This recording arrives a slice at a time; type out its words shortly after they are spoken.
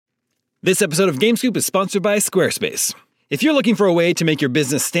This episode of GameScoop is sponsored by Squarespace. If you're looking for a way to make your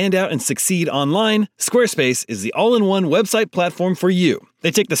business stand out and succeed online, Squarespace is the all-in-one website platform for you.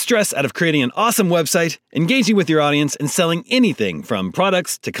 They take the stress out of creating an awesome website, engaging with your audience, and selling anything from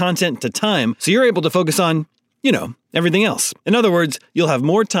products to content to time, so you're able to focus on, everything else. In other words, you'll have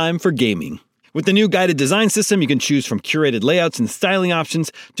more time for gaming. With the new guided design system, you can choose from curated layouts and styling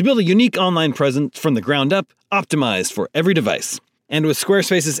options to build a unique online presence from the ground up, optimized for every device. And with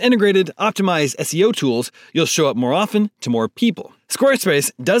Squarespace's integrated, optimized SEO tools, you'll show up more often to more people.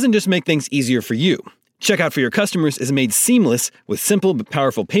 Squarespace doesn't just make things easier for you. Checkout for your customers is made seamless with simple but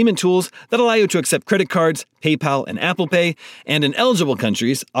powerful payment tools that allow you to accept credit cards, PayPal, and Apple Pay, and in eligible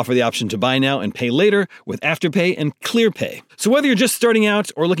countries, offer the option to buy now and pay later with Afterpay and ClearPay. So whether you're just starting out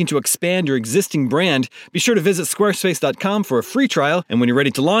or looking to expand your existing brand, be sure to visit squarespace.com for a free trial, and when you're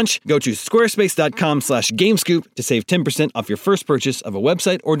ready to launch, go to squarespace.com/gamescoop to save 10% off your first purchase of a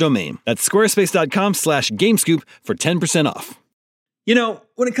website or domain. That's squarespace.com/gamescoop for 10% off.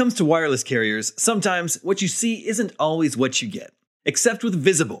 When it comes to wireless carriers, sometimes what you see isn't always what you get. Except with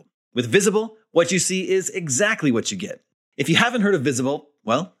Visible. With Visible, what you see is exactly what you get. If you haven't heard of Visible,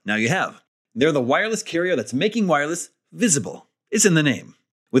 well, now you have. They're the wireless carrier that's making wireless visible. It's in the name.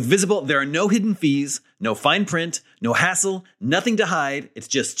 With Visible, there are no hidden fees, no fine print, no hassle, nothing to hide. It's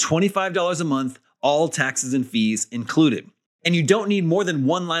just $25 a month, all taxes and fees included. And you don't need more than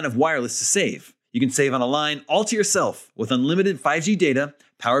one line of wireless to save. You can save on a line all to yourself with unlimited 5G data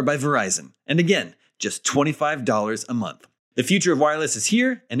powered by Verizon. And again, just $25 a month. The future of wireless is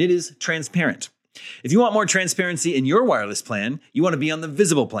here, and it is transparent. If you want more transparency in your wireless plan, you want to be on the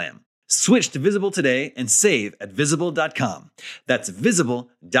Visible plan. Switch to Visible today and save at Visible.com. That's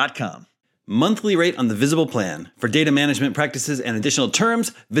Visible.com. Monthly rate on the Visible plan. For data management practices and additional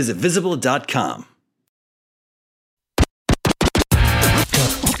terms, visit Visible.com.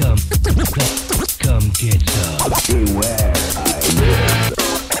 Come get some. Beware,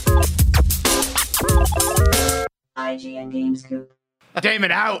 IGN GameScoop.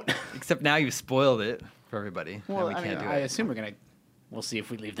 Damon out. Except now you've spoiled it for everybody. Well, we can't do I it. assume we'll see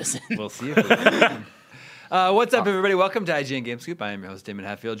if we leave this in. We'll see if we can. What's up, everybody? Welcome to IGN GameScoop. I am your host, Damon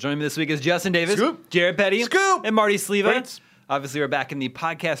Hatfield. Joining me this week is Justin Davis, Scoop. Jared Petty, Scoop. and Marty Sleva. Great. Obviously, we're back in the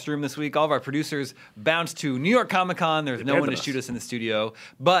podcast room this week. All of our producers bounced to New York Comic Con. There's no one to shoot us in the studio.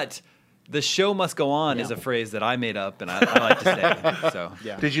 But the show must go on is a phrase that I made up, and I like to say. So,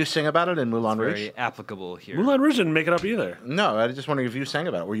 Yeah. Did you sing about it in Moulin Rouge? very applicable here. Moulin Rouge didn't make it up either. No, I was just wondering if you sang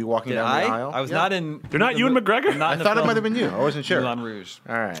about it. Were you walking Did down the aisle? I was Yeah. not in. They're not Ewan McGregor? I'm not I in the thought it film might have been you. I wasn't sure. Moulin Rouge.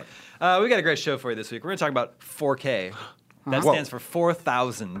 All right. We got a great show for you this week. We're going to talk about 4K. That Whoa. stands for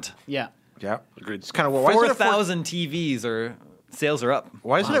 4,000. Yeah. Yeah. Agreed. It's kind of why isn't it 4,000 TVs or sales are up.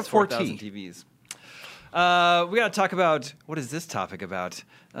 Why isn't on it 4T? 4,000 TVs. We got to talk about, what is this topic about?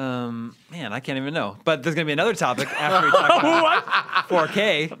 Man, I can't even know. But there's going to be another topic after we talk about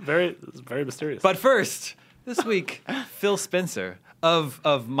 4K. Very mysterious. But first, this week, Phil Spencer of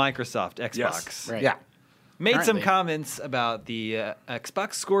Microsoft Xbox Yes. Right. Yeah. made some Apparently. comments about the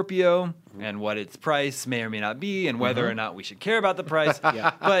Xbox Scorpio and what its price may or may not be and whether or not we should care about the price.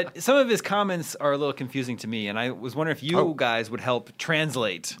 Yeah. But some of his comments are a little confusing to me, and I was wondering if you guys would help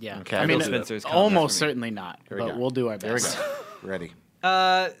translate. Yeah. Okay. I mean, Phil Spencer's comments almost for me. certainly not, we but go. we'll do our There we best. go. Ready.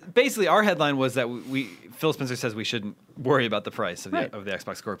 Basically, our headline was that Phil Spencer says we shouldn't worry about the price of Right. the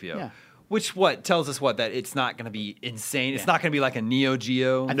Xbox Scorpio. Yeah. Which tells us that it's not going to be insane. It's not going to be like a Neo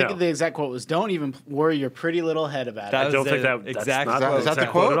Geo. I think No. the exact quote was, "Don't even worry your pretty little head about That it." was don't think the that's exact not- quote. Is that the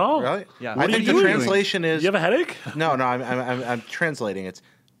Exact quote quote at all? Really? Yeah. I What think are the you doing? translation is. You have a headache? No, I'm translating. It's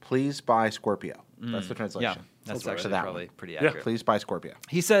please buy Scorpio. That's the translation. Yeah, that's So actually that probably one. pretty accurate. Please buy Scorpio.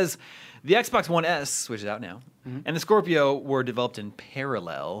 He says the Xbox One S, which is out now, and the Scorpio were developed in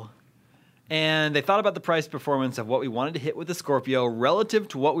parallel. And they thought about the price performance of what we wanted to hit with the Scorpio relative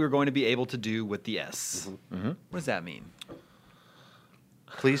to what we were going to be able to do with the S. What does that mean?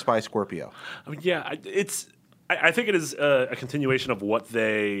 Please buy Scorpio. I mean, yeah, I think it is a continuation of what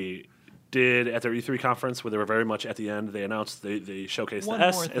they did at their E3 conference, where they were very much at the end. They announced they showcased One the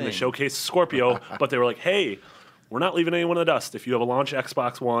S more and they thing. showcased Scorpio, but they were like, hey, we're not leaving anyone in the dust. If you have a launch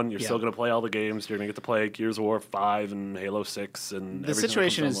Xbox One, you're Yeah. still going to play all the games. You're going to get to play Gears of War 5 and Halo 6 and The everything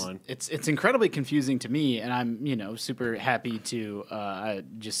situation that is comes online. it's incredibly confusing to me, and I'm super happy to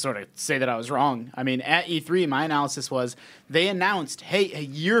just sort of say that I was wrong. I mean, at E3, my analysis was they announced, hey, a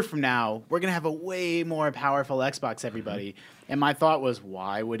year from now we're gonna have a way more powerful Xbox, everybody. And my thought was,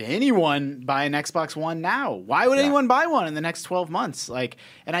 why would anyone buy an Xbox One now? Why would anyone buy one in the next 12 months?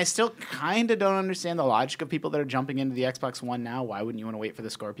 And I still kind of don't understand the logic of people that are jumping into the Xbox One now. Why wouldn't you want to wait for the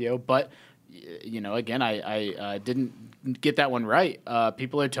Scorpio? But again, I didn't get that one right.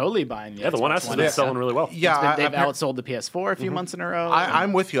 People are totally buying the Yeah, the Xbox One S has been selling really well. Yeah, They've outsold the PS4 a few months in a row.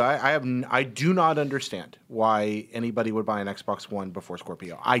 I'm with you. I do not understand why anybody would buy an Xbox One before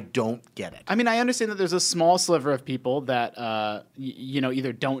Scorpio. I don't get it. I mean, I understand that there's a small sliver of people that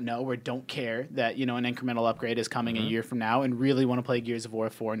either don't know or don't care that an incremental upgrade is coming a year from now and really want to play Gears of War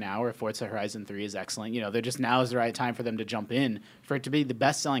 4 now, or Forza Horizon 3 is excellent. They're just, now is the right time for them to jump in, for it to be the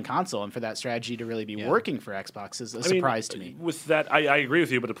best-selling console and for that strategy to really be working for Xbox is a surprise to me. With that, I agree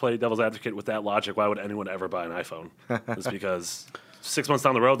with you, but to play devil's advocate with that logic, why would anyone ever buy an iPhone? It's because 6 months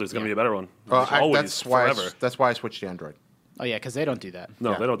down the road, there's going to be a better one. Always, forever. That's why I switched to Android. Oh yeah, because they don't do that.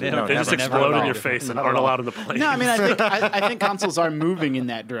 No, they don't do They that. don't. They just Never. explode Not at in your all. face and Not at aren't all. allowed in the plane. No, I mean, I think consoles are moving in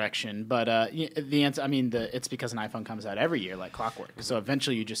that direction, but the answer, it's because an iPhone comes out every year like clockwork. So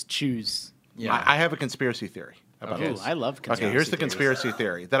eventually, you just choose. I have a conspiracy theory about Ooh, this. I love conspiracy Okay, here's the theories. conspiracy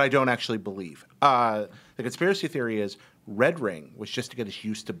theory that I don't actually believe. The conspiracy theory is Red Ring was just to get us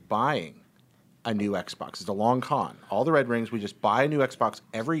used to buying a new Xbox. It's a long con. All the Red Rings, we just buy a new Xbox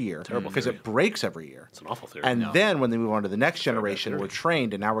every year because it breaks every year. It's an awful theory. And then when they move on to the next generation, we're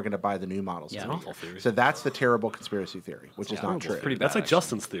trained, and now we're going to buy the new models. Yeah. every Awful year. theory. So that's the terrible conspiracy theory, which is not true. Pretty That's bad, like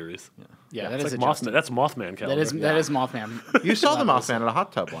Justin's theories. Yeah, that It's is like a Justin. Mothman. That's Mothman calendar. That is Mothman. You saw the Mothman in a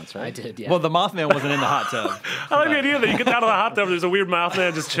hot tub once, right? I did. Yeah. Well, the Mothman wasn't in the hot tub. I like the idea that you get down to the hot tub, there's a weird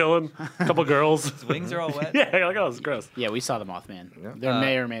Mothman just chilling, a couple girls. His wings are all wet. Yeah, you're like, oh, it's gross. Yeah, we saw the Mothman. There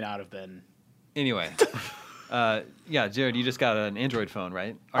may or may not have been. Anyway. Jared, you just got an Android phone,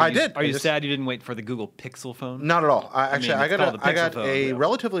 right? I did. Are I you just- sad you didn't wait for the Google Pixel phone? Not at all. I it's got called the I got Pixel phone, a yeah.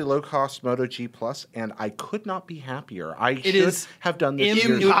 relatively low cost Moto G Plus, and I could not be happier. I It should is have done this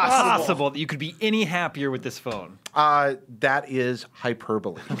years impossible that you could be any happier with this phone. That is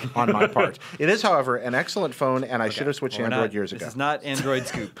hyperbole on my part. It is, however, an excellent phone, and I should have switched to Well, we're Android not- years ago. This is not Android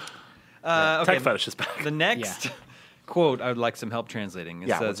Scoop. Okay, Tech fetish is back. the next quote I would like some help translating. It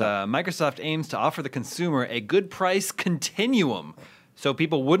Yeah, says, what's up? Microsoft aims to offer the consumer a good price continuum so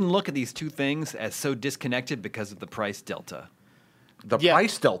people wouldn't look at these two things as so disconnected because of the price delta. The Yeah.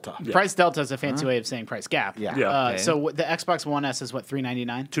 price delta. Price delta is a fancy way of saying price gap. Yeah. Yeah. Okay. So the Xbox One S is what,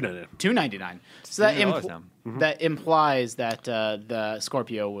 $399? $299. $299. So that $300 now. that implies that the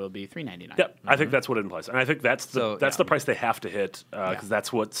Scorpio will be $399. Yep, I think that's what it implies, and I think that's So, the price they have to hit because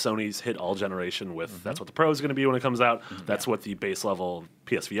that's what Sony's hit all generation with. That's what the Pro is going to be when it comes out. That's what the base level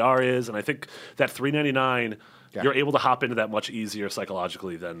PSVR is, and I think that $399. Yeah. You're able to hop into that much easier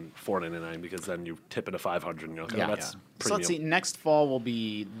psychologically than $499 because then you tip into $500 and you're like, Yeah. oh, that's So premium. let's see. Next fall will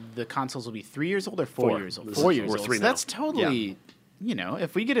be the consoles will be 3 years old or 4 4. years old. This 4 is- years we're old. 3 So now. that's totally,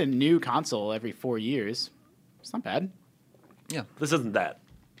 if we get a new console every 4 years, it's not bad. Yeah. This isn't that.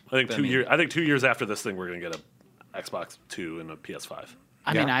 I think I 2 mean- years. I think 2 years after this thing, we're going to get a Xbox 2 and a PS5.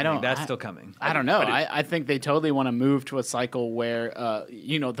 I Yeah. mean, I don't. That's still coming. I don't know. I do. I think they totally want to move to a cycle where,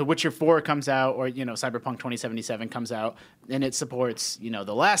 The Witcher 4 comes out or, Cyberpunk 2077 comes out and it supports,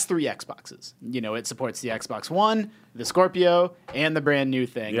 the last 3 Xboxes. It supports the Xbox One, the Scorpio, and the brand new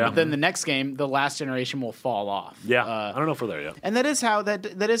thing. Yeah. But then the next game, the last generation will fall off. Yeah, I don't know if we're there yet. And that is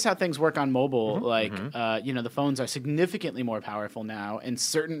how things work on mobile. The phones are significantly more powerful now, and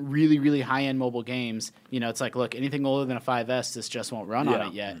certain really, really high end mobile games. It's like, look, anything older than a 5S, this just won't run on Yeah.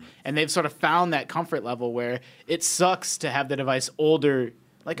 it yet. And they've sort of found that comfort level where it sucks to have the device older.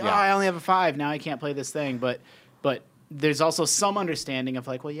 Like, oh, I only have a 5 now, I can't play this thing. But there's also some understanding of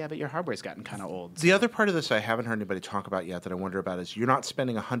like, well, yeah, but your hardware's gotten kind of old. The other part of this I haven't heard anybody talk about yet that I wonder about is you're not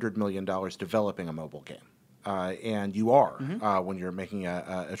spending $100 million developing a mobile game. And you are when you're making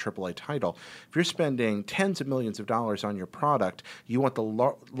a AAA title. If you're spending tens of millions of dollars on your product, you want the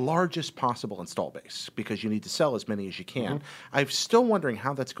largest possible install base because you need to sell as many as you can. I'm still wondering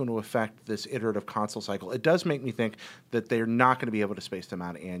how that's going to affect this iterative console cycle. It does make me think that they're not going to be able to space them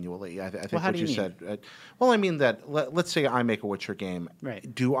out annually. I think how what do you you said. Well, I mean that. Let's say I make a Witcher game.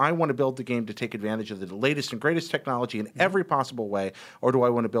 Right. Do I want to build the game to take advantage of the latest and greatest technology in every possible way, or do I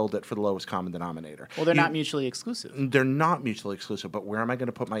want to build it for the lowest common denominator? Well, they're not mutually exclusive. They're not mutually exclusive, but where am I going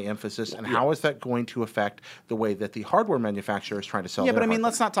to put my emphasis, and how is that going to affect the way that the hardware manufacturer is trying to sell? Yeah, their but I mean, hardware?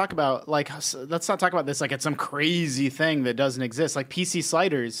 let's not talk about this like it's some crazy thing that doesn't exist. Like PC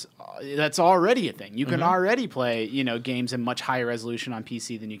sliders, that's already a thing. You can already play, games in much higher resolution on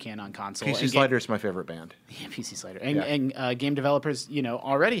PC than you can on console. PC And Slider is my favorite band. Yeah, PC slider, and game developers,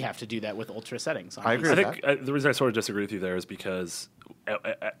 already have to do that with ultra settings. On I agree PC. I with think the reason I sort of disagree with you there is because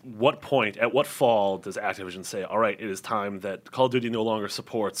at what point, at what fall does Activision say, all right, it is time that Call of Duty no longer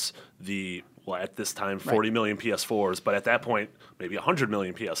supports the, at this time, 40 million PS4s, but at that point, maybe 100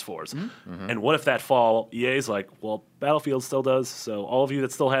 million PS4s. And what if that fall, EA's like, well, Battlefield still does. So all of you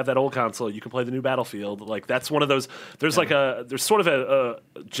that still have that old console, you can play the new Battlefield. Like that's one of those. There's there's sort of a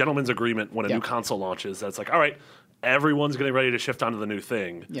gentleman's agreement when a new console launches. That's like, all right, everyone's getting ready to shift onto the new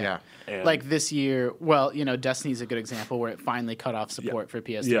thing. Yeah. And Like this year, well, Destiny's a good example where it finally cut off support for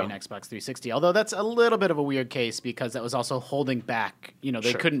PS3 and Xbox 360. Although that's a little bit of a weird case because that was also holding back.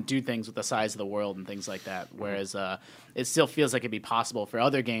 They couldn't do things with the size of the world and things like that. Whereas it still feels like it'd be possible for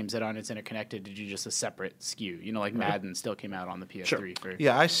other games that aren't as interconnected to do just a separate SKU. Like Madden still came out on the PS3 for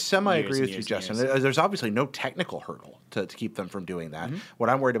Yeah, I semi-agree years with and you, years Justin. and years. There's obviously no technical hurdle to keep them from doing that. What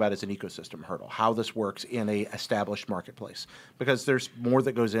I'm worried about is an ecosystem hurdle, how this works in a established marketplace. Because there's more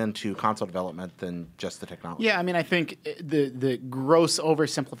that goes into console development than just the technology. Yeah, I mean, I think the gross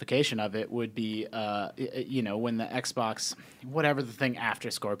oversimplification of it would be, when the Xbox, whatever the thing after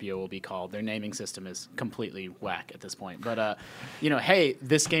Scorpio will be called, their naming system is completely whack at this point. But, hey,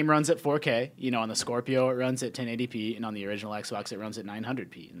 this game runs at 4K. On the Scorpio, it runs at 1080p, and on the original Xbox, it runs at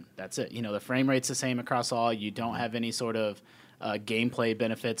 900p, and that's it. The frame rate's the same across all. You don't have any sort of gameplay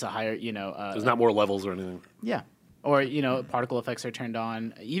benefits, a higher, there's not more levels or anything. Yeah. Or, particle effects are turned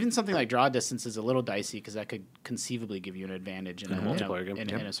on. Even something like draw distance is a little dicey because that could conceivably give you an advantage in a multiplayer game.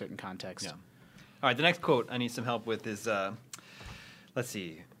 in a certain context. Yeah. All right, the next quote I need some help with is, let's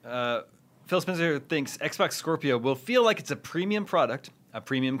see. Phil Spencer thinks Xbox Scorpio will feel like it's a premium product, a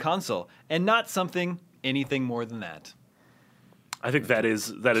premium console, and not anything more than that. I think that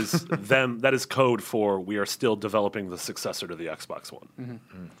is them. That is code for we are still developing the successor to the Xbox One,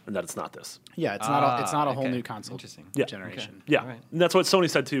 and that it's not this. Yeah, it's not a whole okay. new console Interesting. generation. Yeah, All right. and that's what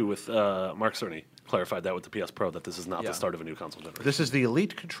Sony said too. With Mark Cerny clarified that with the PS Pro that this is not Yeah. the start of a new console generation. This is the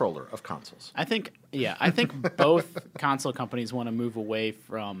elite controller of consoles. I think both console companies want to move away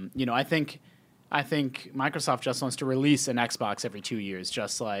from, I think Microsoft just wants to release an Xbox every 2 years,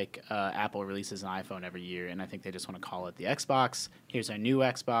 just like Apple releases an iPhone every year, and I think they just want to call it the Xbox. Here's our new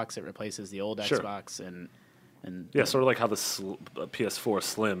Xbox. It replaces the old Sure. Xbox, and Yeah, sort of like how the PS4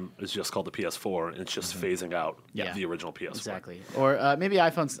 Slim is just called the PS4, and it's just phasing out Yeah. the original PS4. exactly. Or maybe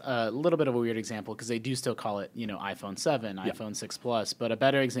iPhone's a little bit of a weird example because they do still call it, iPhone 7, iPhone 6 Plus. But a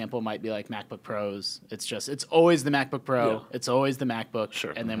better example might be like MacBook Pros. It's always the MacBook Pro. Yeah. It's always the MacBook.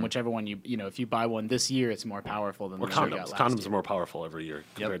 Sure. And then whichever one if you buy one this year, it's more powerful than Or the one you got condoms. last Condoms year. are more powerful every year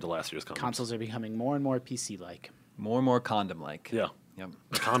compared to last year's condoms. Consoles are becoming more and more PC-like. More and more condom-like. Yeah. Yep.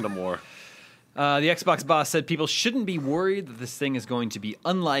 Condom war. The Xbox boss said people shouldn't be worried that this thing is going to be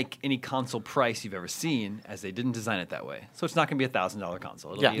unlike any console price you've ever seen, as they didn't design it that way. So it's not going to be a $1,000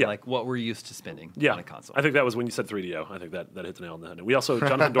 console. It'll be Yeah. like what we're used to spending Yeah, on a console. I think that was when you said 3DO. I think that hit the nail on the head. And we also,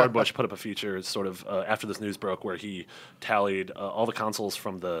 Jonathan Dornbush put up a feature sort of after this news broke where he tallied all the consoles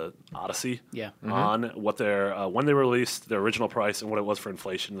from the Odyssey Yeah. on what their when they were released, their original price, and what it was for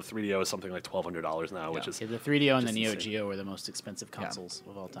inflation. The 3DO is something like $1,200 now, which is Yeah, the 3DO and the Just Neo insane. Geo were the most expensive consoles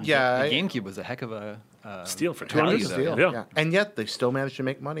of all time. Yeah, the GameCube was a heck of a steal for value, $200. though. Deal. Yeah. And yet they still managed to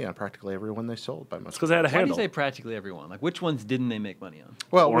make money on practically every one they sold by most. It's because they had a Why do you handle. say practically everyone? Like, which ones didn't they make money on?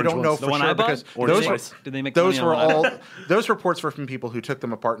 Well, Orange we don't know ones. for The one sure I bought? because Orange those Slice. Did they make those money were on the one I all those reports were from people who took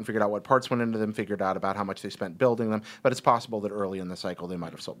them apart and figured out what parts went into them, figured out about how much they spent building them. But it's possible that early in the cycle they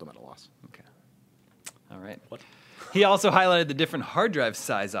might have sold them at a loss. Okay. All right. He also highlighted the different hard drive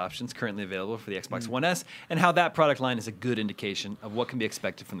size options currently available for the Xbox One S and how that product line is a good indication of what can be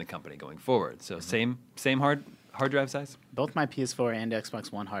expected from the company going forward. So same hard drive size? Both my PS4 and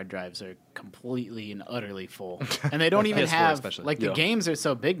Xbox One hard drives are completely and utterly full, and they don't even PS4 have especially. like the Yeah. games are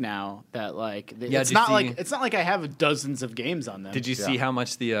so big now that like Yeah, it's did you not see- like I have dozens of games on them. Did you see how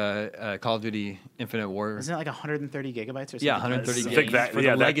much the Call of Duty Infinite War? Isn't it like 130 gigabytes or something? Yeah, 130 I gigs think that, for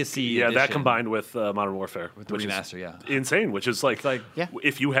yeah, the that, Legacy Yeah, that edition. combined with Modern Warfare, With the which is remaster, yeah. insane. Which is like, Yeah.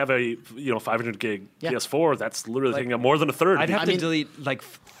 if you have a 500 gig Yeah. PS4, that's literally taking up more than a third. I'd have I to mean- delete like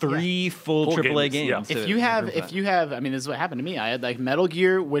three full Full AAA games, yeah. games. If to you have, improve that. I mean, this is what happened to me. I had like Metal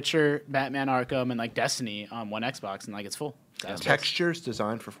Gear, Witcher, Batman Arkham, and like Destiny on one Xbox, and like it's full. That's Textures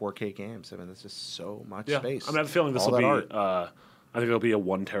designed for 4K games. I mean, this is so much yeah. space. I mean, I have a feeling this All will that be. art. I think it'll be a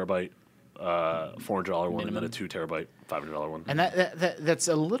 1 terabyte, $400 one, and then Minimum. a 2 terabyte, $500 one. And that's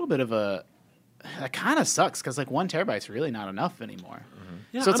a little bit of a. That kind of sucks because like 1 terabyte's really not enough anymore.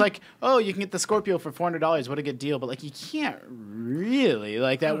 Yeah, So it's I'm- like, oh, you can get the Scorpio for $400. What a good deal! But like, you can't really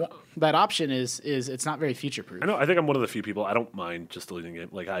like that. That option is it's not very future proof. I know. I think I'm one of the few people. I don't mind just deleting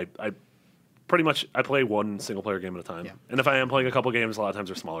it. Like I pretty much I play one single player game at a time. Yeah. And if I am playing a couple games, a lot of times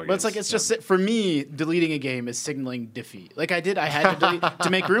they're smaller But games. it's like it's just for me, deleting a game is signaling defeat. Like I had to delete to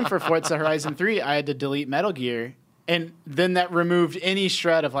make room for Forza Horizon 3. I had to delete Metal Gear, and then that removed any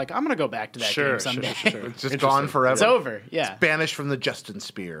shred of like I'm gonna go back to that Sure, game someday. It's just gone forever. It's over. Yeah. Banished from the Justin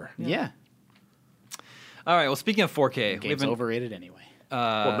Spear. Yeah. All right. Well, speaking of 4K, we Game's haven't- overrated anyway.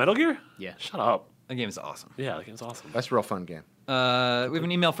 What, Metal Gear? Yeah. Shut up. that game is awesome. Yeah, that game's awesome. That's a real fun game. We have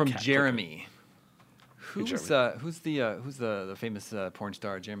an email from Jeremy. Hey, Who's the famous porn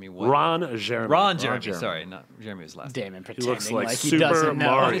star? Jeremy what? Ron Jeremy. Ron Jeremy. Jeremy. Sorry, not Jeremy was last. Damon He pretending looks like he Super doesn't know.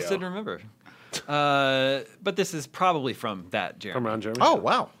 I Mario. just didn't remember. But this is probably from that Jeremy. From Ron Jeremy. Oh,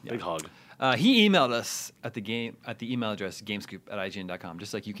 wow. Big hog. He emailed us at the email address gamescoop@ign.com,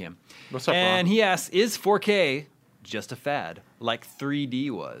 just like you can. What's up, And Ron? he asks, "Is 4K just a fad, like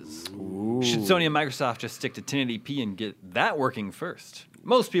 3D was? Should Sony and Microsoft just stick to 1080p and get that working first?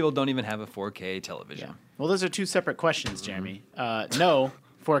 Most people don't even have a 4K television." Yeah. Well, those are two separate questions, Jeremy. No,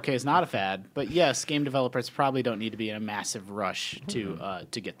 4K is not a fad, but yes, game developers probably don't need to be in a massive rush to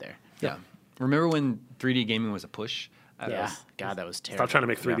get there. Yeah. Remember when 3D gaming was a push? Yeah. God, that was terrible. Stop trying to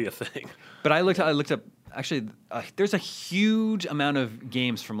make 3D a thing. But I looked up. Actually, there's a huge amount of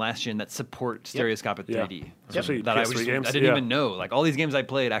games from last gen that support stereoscopic Yeah. 3D. Especially That I PS3 games. didn't Yeah. even know. Like all these games I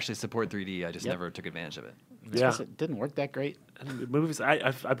played actually support 3D. I just never took advantage of it. Yeah. It didn't work that great. Movies.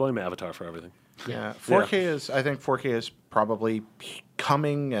 I blame Avatar for everything. Yeah, 4K is. I think 4K is probably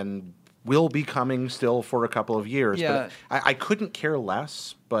coming and will be coming still for a couple of years. Yeah. But I couldn't care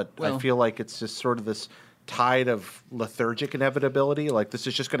less. But I Well- feel like it's just sort of this tide of lethargic inevitability. Like this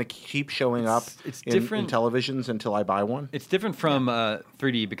is just going to keep showing up it's in different. televisions until I buy one. It's different from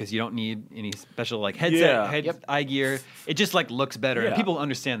 3D because you don't need any special like headset, Yeah. eye gear. It just like looks better, and Yeah. people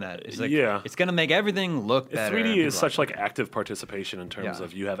understand that. It's like Yeah. it's gonna make everything look better. 3D and is people such like active participation in terms Yeah.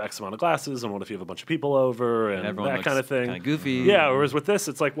 of you have X amount of glasses, and what if you have a bunch of people over, and everyone that looks kind of thing. kinda goofy. Yeah. Whereas with this,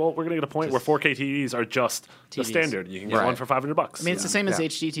 it's like, well, we're gonna get a point where Just 4K TVs are just the TVs. standard. You can get Right. one for $500. I mean, it's the same as Yeah.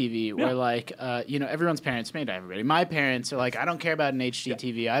 HDTV, where Yeah. like, everyone's parents, maybe not everybody. My parents are like, I don't care about an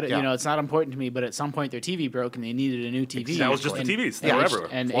HDTV. Yeah. It's not important to me. But at some point, their TV broke and they needed a new TV. That was just the And- TVs. They were and everywhere.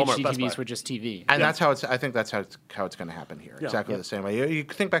 And Walmart, Best HDTVs Buy. were just TV. And that's how it's. I think that's how it's going to happen here. Yeah. Exactly the same way. You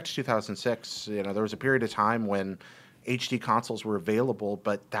think back to 2006. There was a period of time when HD consoles were available,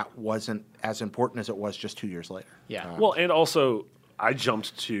 but that wasn't as important as it was just 2 years later. Yeah. Well, and also, I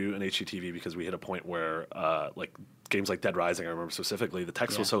jumped to an HDTV because we hit a point where, like, games like Dead Rising, I remember specifically, the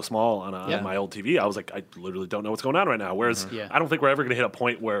text was so small on my old TV. I was like, I literally don't know what's going on right now. Whereas Yeah. I don't think we're ever going to hit a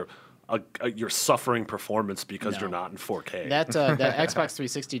point where you're suffering performance because No. you're not in 4K. That Xbox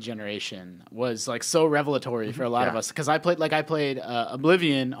 360 generation was like so revelatory for a lot of Yeah. us because I played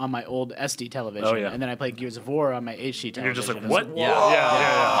Oblivion on my old SD television, Oh, yeah. and then I played Gears of War on my HD and television. you're just like, It was what? Yeah.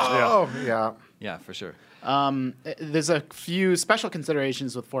 Yeah. Oh yeah. Yeah, for sure. There's a few special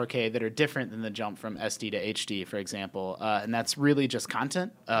considerations with 4K that are different than the jump from SD to HD, for example, and that's really just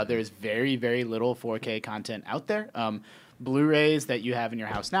content. There's very, very little 4K content out there. Blu-rays that you have in your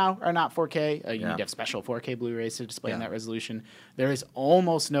house now are not 4K. You need to have special 4K Blu-rays to display in that resolution. There is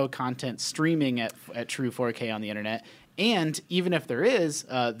almost no content streaming at true 4K on the internet. And even if there is,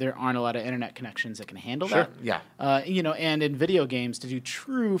 there aren't a lot of internet connections that can handle that. Yeah. And in video games, to do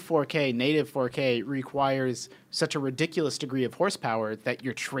true 4K, native 4K, requires such a ridiculous degree of horsepower that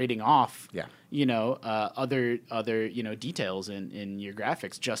you're trading off, Yeah. other details in your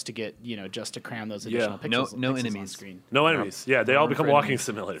graphics just to get, just to cram those additional Yeah. pixels. No pixels on enemies. screen. No enemies. Yeah, they all become for walking enemies.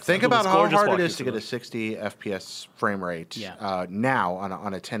 simulators. Think Those about how gorgeous hard it walking is to get a simulators. 60 FPS frame rate Yeah. now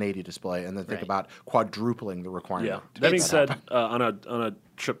on a 1080 display, and then think Right. about quadrupling the requirement. Yeah. to That get being that said, happen. on a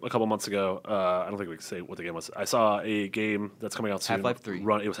trip a couple months ago, I don't think we can say what the game was. I saw a game that's coming out soon. Half-Life 3.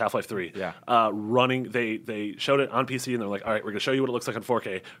 It was Half-Life 3. Yeah. Running. They showed it on PC and they're like, all right, we're gonna show you what it looks like in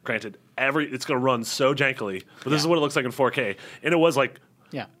 4K. Granted, it's gonna run so jankily, but this is what it looks like in 4K. And it was like,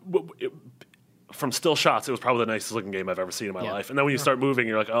 Yeah. from still shots, it was probably the nicest looking game I've ever seen in my Yeah. life. And then when you start moving,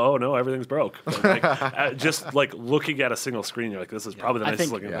 you're like, oh no, everything's broke. But, like, just like looking at a single screen, you're like, this is probably the I nicest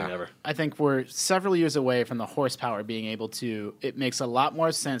think- looking thing ever. I think we're several years away from the horsepower being able to. It makes a lot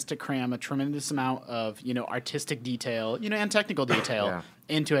more sense to cram a tremendous amount of artistic detail, and technical detail Yeah.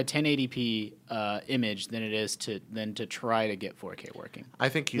 into a 1080p image than it is to try to get 4K working. I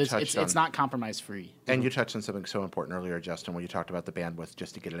think you touched on it's not compromise free. And you touched on something so important earlier, Justin, when you talked about the bandwidth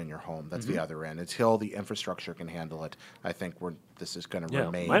just to get it in your home. That's Mm-hmm. the other end. Until the infrastructure can handle it, I think this is going to Yeah,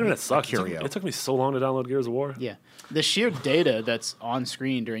 remain my internet a sucks. curio. It took me so long to download Gears of War. Yeah, the sheer data that's on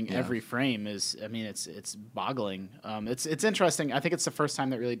screen during every frame is, it's boggling. It's interesting. I think it's the first time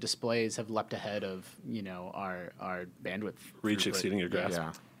that really displays have leapt ahead of our bandwidth Reach throughput. exceeding your grasp.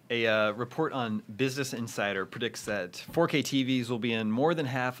 Yeah. A report on Business Insider predicts that 4K TVs will be in more than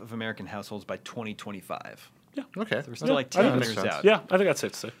half of American households by 2025. Okay. We're still like I think 10 that years makes sense. out. Yeah, I think that's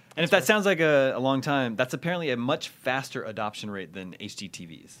safe to say. And if that sounds like a long time, that's apparently a much faster adoption rate than HD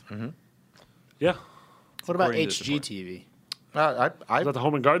TVs. Yeah. What about According to this report. HGTV? Is that the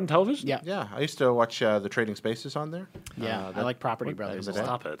Home and Garden television? Yeah. Yeah, I used to watch the Trading Spaces on there. Yeah, I like Property Brothers a lot.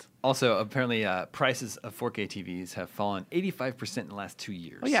 Stop it. Also, apparently, prices of 4K TVs have fallen 85% in the last 2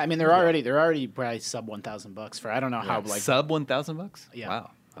 years. Oh yeah, I mean they're already probably sub $1,000 for I don't know how like Sub $1,000? Yeah.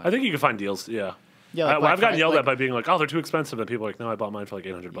 Wow. I think you can find deals. Yeah. Yeah, like I've Black gotten Friday, yelled like- at by being like, "Oh, they're too expensive," and people are like, "No, I bought mine for like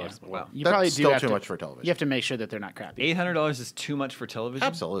 $800." Yeah. Wow. you That's probably do still have too to, much for television. You have to make sure that they're not crappy. $800 is too much for television?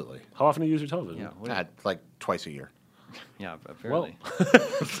 Absolutely. How often do you use your television? Yeah. Like twice a year. Yeah, apparently.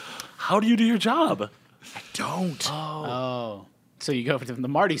 How do you do your job? Don't. Oh, so you go for the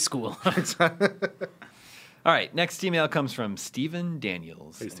Marty school. All right, next email comes from Stephen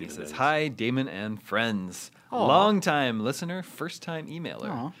Daniels. Hey, And Stephen he says, Daniels. "Hi, Damon and friends. Long-time listener, first-time emailer.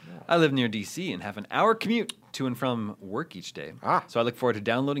 Aw. I live near D.C. and have an hour commute to and from work each day. So I look forward to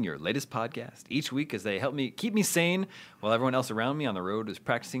downloading your latest podcast each week as they help me keep me sane while everyone else around me on the road is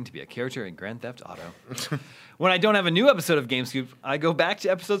practicing to be a character in Grand Theft Auto. When I don't have a new episode of GameScoop, I go back to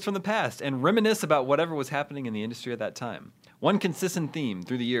episodes from the past and reminisce about whatever was happening in the industry at that time. One consistent theme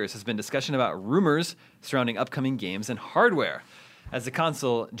through the years has been discussion about rumors surrounding upcoming games and hardware. As the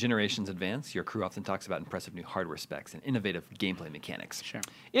console generations advance, your crew often talks about impressive new hardware specs and innovative gameplay mechanics. Sure.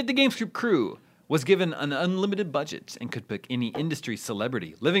 If the GameScoop crew was given an unlimited budget and could pick any industry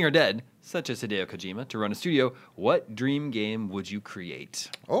celebrity, living or dead, such as Hideo Kojima, to run a studio, what dream game would you create?"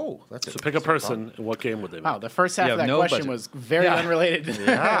 Oh, that's it. So pick a person, and what game would they make? Wow, the first half You of have that no question budget. was very unrelated.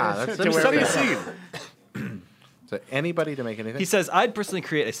 Yeah, that's to where Study we're a at. scene. So anybody to make anything? He says, "I'd personally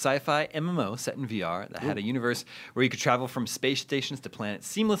create a sci-fi MMO set in VR that had a universe where you could travel from space stations to planets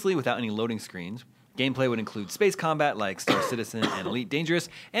seamlessly without any loading screens. Gameplay would include space combat like Star Citizen and Elite Dangerous,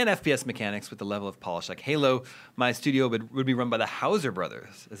 and FPS mechanics with the level of polish like Halo. My studio would be run by the Hauser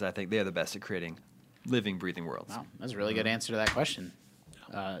brothers, as I think they are the best at creating living, breathing worlds." Wow, that's a really good answer to that question.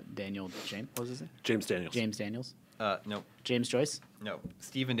 Daniel James, what was his name? James Daniels. James Daniels. No, James Joyce. no,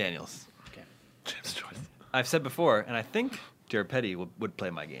 Stephen Daniels. Okay. James Joyce. I've said before, and I think Jared Petty would play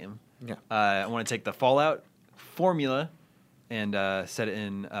my game. Yeah. I want to take the Fallout formula and set it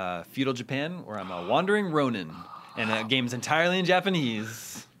in feudal Japan, where I'm a wandering Ronin, and the game's entirely in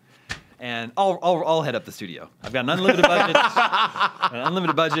Japanese. And I'll head up the studio. I've got an unlimited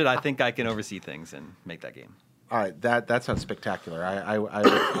budget. I think I can oversee things and make that game. All right, that sounds spectacular. I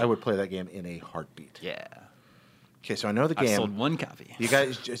would play that game in a heartbeat. Yeah. Okay, so I know the I game. sold one copy. You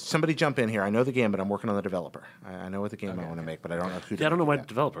guys, somebody jump in here. I know the game, but I'm working on the developer. I know what the game I want to make, but I don't know who. Yeah, I don't know my my.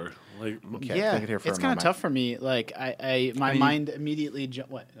 developer. Like, Okay, Yeah, think it here for it's a kind of moment. tough for me. Like my mean- mind immediately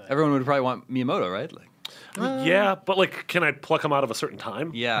what? Everyone would probably want Miyamoto, right? Like, yeah, but like, can I pluck him out of a certain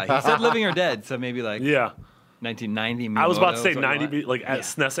time? yeah, he said living or dead, so maybe like Yeah. 1990 Miyamoto. I was about to is say what you 90, want. like at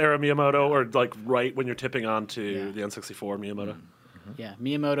SNES era Miyamoto, or like right when you're tipping on to Yeah. the N64 Miyamoto. Yeah,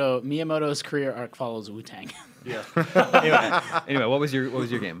 Miyamoto's career arc follows Wu-Tang. Yeah. Anyway, what was your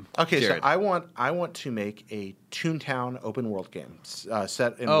game? Okay, Jared? so I want to make a Toontown open world game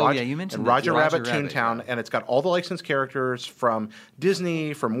set in Oh, yeah, you mentioned in that. Roger Roger Rabbit Rabbit, Toontown, yeah. and it's got all the licensed characters from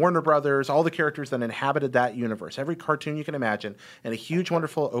Disney, from Warner Brothers, all the characters that inhabited that universe, every cartoon you can imagine, and a huge,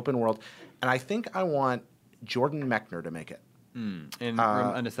 wonderful open world. And I think I want Jordan Mechner to make it. And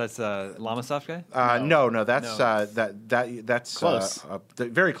that's Llama Soft guy? No, that's No. that's Close.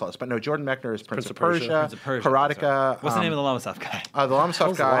 very close. But no, Jordan Mechner is Prince of Persia. Persia, Prince of Persia, Karateka. What's the name of the Llama Soft guy? The Llama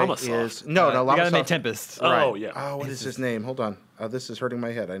Soft How's guy Llama Soft? is no. We Llama gotta make Soft- Tempest. Oh, Right. yeah. Oh, what is his name? Hold on. This is hurting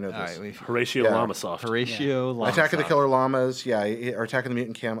my head. I know All this. right, we've Horatio Yeah. Lamasoft. Horatio Llama Attack of the Soft. Killer Llamas, yeah, or Attack of the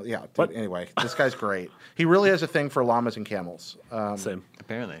Mutant Camel, yeah. What? Anyway, this guy's great. He really has a thing for llamas and camels. Same.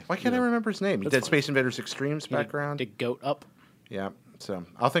 Apparently. Why can't I remember his name? He That's did fine. Space Invaders Extremes background. The goat up. Yeah, so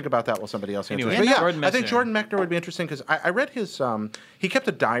I'll think about that while somebody else answers. Anyway, But yeah, Jordan I think Mechner. Jordan Mechner would be interesting because I read his. He kept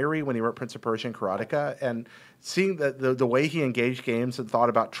a diary when he wrote Prince of Persia and Karateka, and seeing the way he engaged games and thought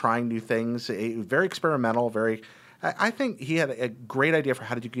about trying new things, very experimental, very. I think he had a great idea for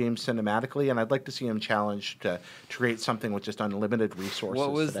how to do games cinematically, and I'd like to see him challenged to create something with just unlimited resources.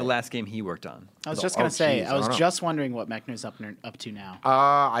 What was today. the last game he worked on? I was Oh, just gonna say. geez, I I was don't know. just wondering what Mechner's up to now.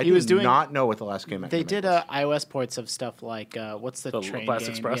 I He was do doing- not know what the last game. They Mechner did made was. iOS ports of stuff like what's the The train Last game?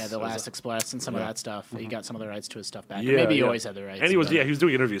 Express? Yeah, the Or is Last it- Express and some of that stuff. He got some of the rights to his stuff back. Yeah, Maybe he yeah. always had the rights. And he was but- he was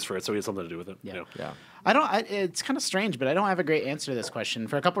doing interviews for it, so he had something to do with it. Yeah. You know. Yeah. It's kind of strange, but I don't have a great answer to this question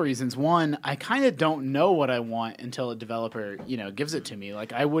for a couple of reasons. One, I kind of don't know what I want until a developer, gives it to me.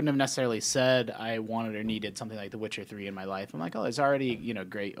 Like I wouldn't have necessarily said I wanted or needed something like The Witcher 3 in my life. I'm like, oh, there's already,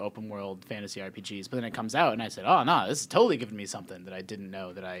 great open world fantasy RPGs. But then it comes out and I said, oh, no, this is totally giving me something that I didn't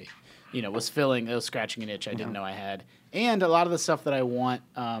know that I, was scratching an itch I didn't know I had. And a lot of the stuff that I want,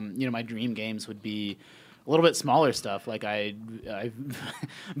 my dream games would be a little bit smaller stuff. Like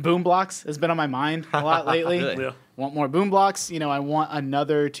Boom Blocks has been on my mind a lot lately. Really? Yeah. Want more boom blocks? You know, I want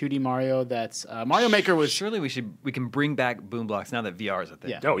another 2D Mario. That's Mario Maker was. Surely we can bring back boom blocks now that VR is a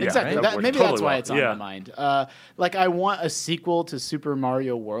thing. Yeah, Oh, yeah. exactly. That That- works maybe totally that's why well. it's on Yeah. my mind. Like, I want a sequel to Super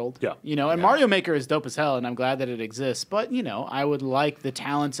Mario World. Yeah. You know, and Mario Maker is dope as hell, and I'm glad that it exists. But, you know, I would like the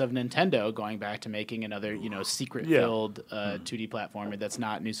talents of Nintendo going back to making another, you know, secret-filled 2D platformer that's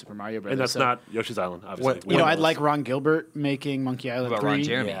not New Super Mario Bros. And that's So, not Yoshi's Island, obviously. What- You know, One I'd of those. like Ron Gilbert making Monkey Island What about 3. Ron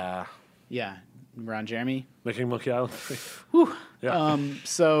Jeremy? Yeah. Yeah, Ron Jeremy. Making Monkey Island. Whew. Yeah.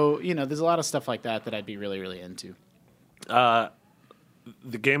 So, you know, there's a lot of stuff like that I'd be really, really into.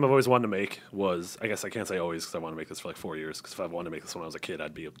 The game I've always wanted to make was, I guess I can't say always because I wanted to make this for like 4 years, because if I wanted to make this when I was a kid,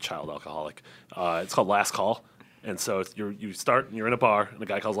 I'd be a child alcoholic. It's called Last Call. And so you start and you're in a bar, and the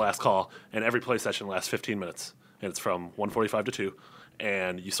guy calls Last Call, and every play session lasts 15 minutes. And it's from 1:45 to 2.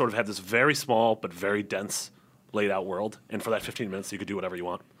 And you sort of have this very small but very dense laid out world. And for that 15 minutes, you could do whatever you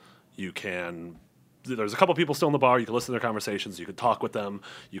want. You can. There's a couple people still in the bar. You can listen to their conversations. You can talk with them.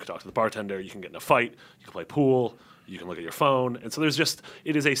 You can talk to the bartender. You can get in a fight. You can play pool. You can look at your phone. And so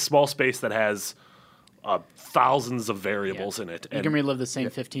it is a small space that has thousands of variables in it. You And can relive the same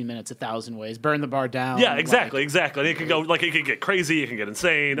 15 minutes 1,000 ways. Burn the bar down. yeah, like- exactly. And it could go it could get crazy. It can get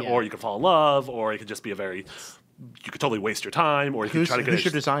insane, Yeah. or you can fall in love, or it could just be you could totally waste your time, or you could Who's, try to get. who's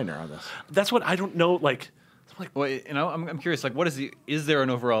your designer on this? That's what I don't know. Well, you know, I'm curious. Like, is there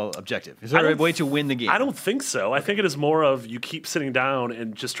an overall objective? Is I there a don't way to win the game? I don't think so. I think it is more of you keep sitting down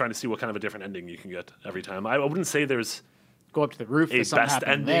and just trying to see what kind of a different ending you can get every time. I wouldn't say there's Go up to the roof. a There's something best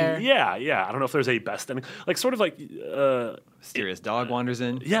happening ending. there. Yeah. I don't know if there's a best ending. Like sort of like Mysterious dog wanders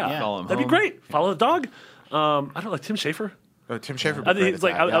in. yeah, Follow him that'd be home. great. Follow the dog. I don't like Tim Schafer. Oh, Tim Schafer. I think it's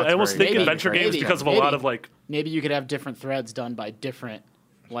like I almost think Maybe, adventure games maybe, because of a maybe. lot of like Maybe you could have different threads done by different.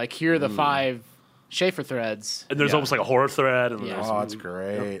 Like, here are the 5 Schaefer threads. and there's almost like a horror thread and Yeah. there's Oh, that's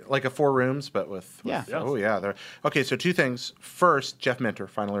great. Like a 4 rooms, but with Yeah. oh yeah. Okay, so 2 things. First, Jeff Minter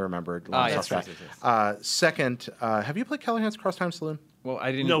finally remembered. yes, Back. yes. Second, have you played Callahan's Cross Time Saloon? Well,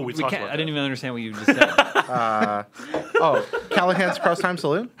 I didn't. No, we talked can't. about I didn't that. even understand what you just said. Oh, Callahan's Cross Time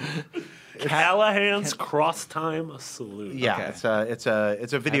Saloon. Callahan's Cross Time Saloon. Yeah, Okay. it's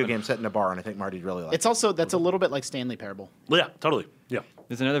a video game set in a bar, and I think Marty'd really like. It's also, that's a little bit like Stanley Parable. Yeah, totally. Yeah.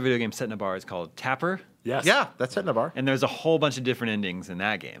 There's another video game set in a bar. It's called Tapper, Yes. Yeah, that's set in a bar. and there's a whole bunch of different endings in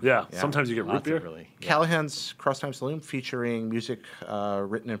that game. Yeah. Yeah. Sometimes you get root Lots beer. of really. Callahan's Cross Time Saloon, featuring music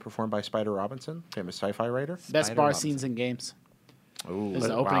written and performed by Spider Robinson, famous sci-fi writer. Best Spider bar Robinson. scenes in games. Ooh, There's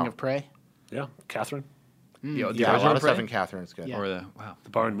the opening wow. of Prey. Yeah. Catherine. The Yeah, a original lot of Prey? stuff in Catherine's good. Yeah. Or the wow. The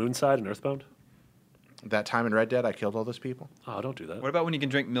bar in Moonside and Earthbound. That time in Red Dead, I killed all those people. Oh, don't do that. What about when you can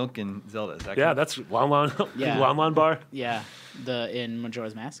drink milk in Zelda? Is that Yeah, count? that's Lon Lon. Yeah. Lon Lon Bar. Yeah. In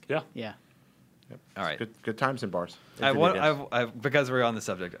Majora's Mask. Yeah. Yeah. all right. Good times in bars. I have Video one, games. because we're on the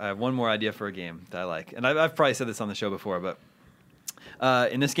subject, I have one more idea for a game that I like, and I've probably said this on the show before, but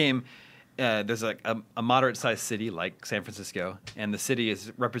in this game, there's like a moderate-sized city like San Francisco, and the city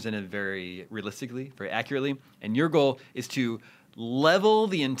is represented very realistically, very accurately, and your goal is to level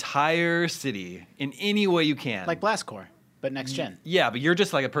the entire city in any way you can. Like Blast Corps, but next gen. Yeah, but you're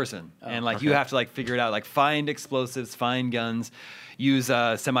just like a person, and like you have to like figure it out, like find explosives, find guns, use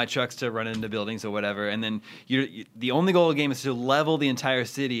semi trucks to run into buildings or whatever, and then the only goal of the game is to level the entire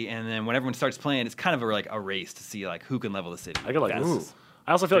city, and then when everyone starts playing, it's kind of like a race to see like who can level the city. I could like Fastest. this.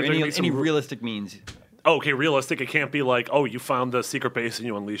 I also feel like Through there could be any some realistic means. Oh, okay, realistic. It can't be like, oh, you found the secret base and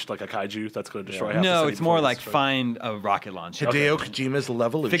you unleashed like a kaiju that's going to destroy half the No, city it's before more it like destroys- find a rocket launcher. Hideo Kojima's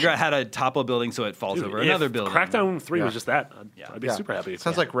Levolution. Figure out how to topple a building so it falls Dude, over if another building. Crackdown 3 Yeah. was just that. Yeah. I'd be super happy.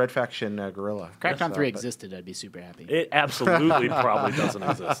 Sounds like Red Faction Gorilla. Crackdown 3 but- existed. I'd be super happy. It absolutely probably doesn't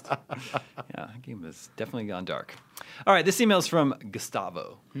exist. Yeah, the game has definitely gone dark. All right, this email is from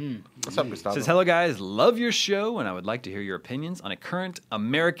Gustavo. What's up, Gustavo? Says, hello guys, love your show, and I would like to hear your opinions on a current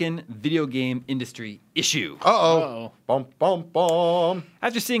American video game industry issue. Uh-oh. Bum, bum, bum.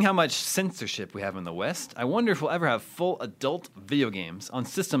 After seeing how much censorship we have in the West, I wonder if we'll ever have full adult video games on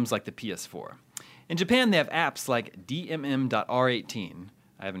systems like the PS4. In Japan, they have apps like DMM.R18.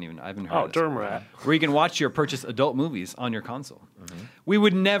 I haven't heard Oh, of this. Dermrat. Where you can watch or purchase adult movies on your console. We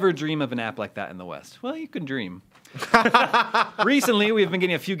would never dream of an app like that in the West. Well, you can dream. Recently, we've been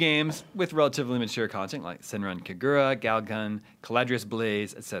getting a few games with relatively mature content like Senran Kagura, Galgun, Caladrius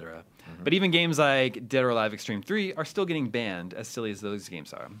Blaze, etc. But even games like Dead or Alive Extreme 3 are still getting banned, as silly as those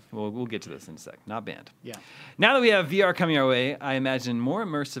games are. We'll get to this in a sec. Not banned. Yeah. Now that we have VR coming our way, I imagine more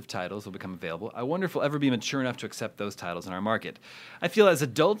immersive titles will become available. I wonder if we'll ever be mature enough to accept those titles in our market. I feel as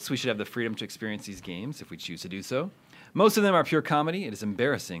adults, we should have the freedom to experience these games if we choose to do so. Most of them are pure comedy. It is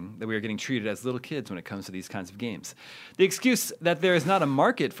embarrassing that we are getting treated as little kids when it comes to these kinds of games. The excuse that there is not a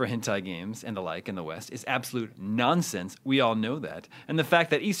market for hentai games and the like in the West is absolute nonsense. We all know that. And the fact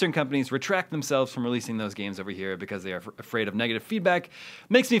that Eastern companies retract themselves from releasing those games over here because they are afraid of negative feedback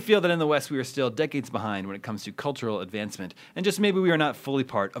makes me feel that in the West we are still decades behind when it comes to cultural advancement, and just maybe we are not fully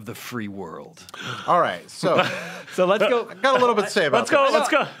part of the free world. All right, so So let's go. got a little bit to say about Let's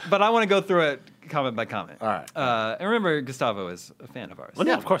go. But I want to go through it comment by comment. All right. And remember, Gustavo is a fan of ours. Well,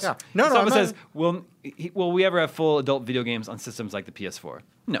 yeah, of course. Yeah. No, Gustavo I'm not- says, will we ever have full adult video games on systems like the PS4?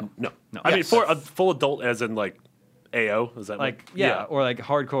 No. No. No. I mean, Yes. for a full adult, as in like AO, is that Like, what- yeah, or like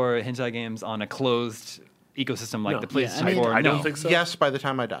hardcore hentai games on a closed ecosystem like No. the PlayStation Yeah, I mean- 4. I no. don't think so. Yes, by the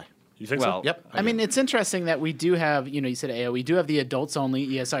time I die. You think Well, so? Yep. I mean, it's interesting that we do have, you said AO, we do have the adults only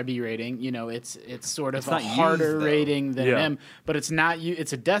ESRB rating. It's sort of It's a not used, harder though. rating than Yeah. M, but it's not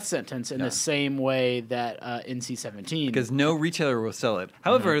it's a death sentence in the same way that NC-17. Because no retailer will sell it.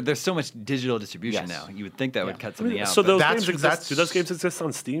 However, there's so much digital distribution Yes. now. You would think that would cut something out. So but those That's- games exist. that's- Do those games exist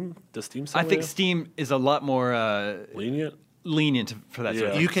on Steam? Does Steam sell I think AO? Steam is a lot more lenient? lenient for that sort of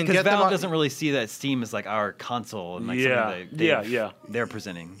Yeah. thing. You can Because get them Valve on- doesn't really see that Steam is like our console and like Yeah. something Yeah. they're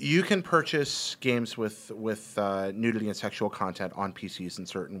presenting. You can purchase games with nudity and sexual content on PCs in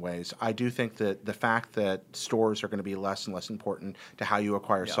certain ways. I do think that the fact that stores are going to be less and less important to how you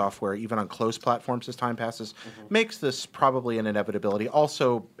acquire software, even on closed platforms as time passes, makes this probably an inevitability.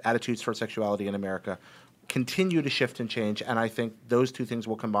 Also, attitudes toward sexuality in America continue to shift and change, and I think those two things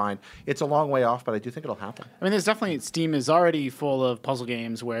will combine. It's a long way off, but I do think it'll happen. I mean, there's definitely Steam is already full of puzzle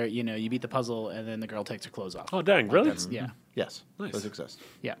games where you beat the puzzle and then the girl takes her clothes off. Oh, dang, really? Yeah, Yes, Nice. those exist.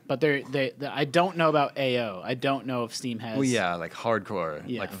 yeah. But I don't know about AO. I don't know if Steam has. Well, yeah, like hardcore,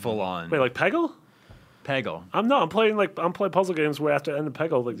 Yeah. like full on. Wait, like Peggle? Peggle. I'm playing puzzle games where after end of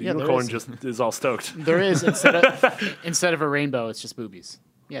Peggle, like the Yeah, there unicorn is. just is all stoked. There is instead of a rainbow, it's just boobies.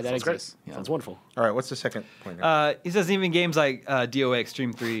 Yeah, that Sounds great. exists. Sounds wonderful. All right, what's the second point here? He says even games like DOA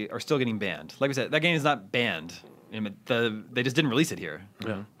Extreme 3 are still getting banned. Like we said, that game is not banned. They just didn't release it here.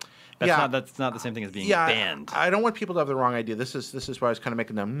 Yeah. That's not the same thing as being banned. I don't want people to have the wrong idea. This is why I was kind of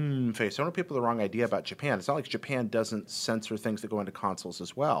making the face. I don't want people the wrong idea about Japan. It's not like Japan doesn't censor things that go into consoles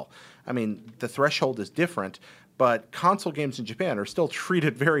as well. I mean, the threshold is different, but console games in Japan are still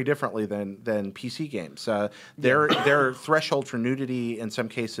treated very differently than PC games. Their threshold for nudity in some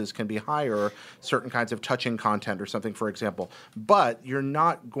cases can be higher, certain kinds of touching content or something, for example. But you're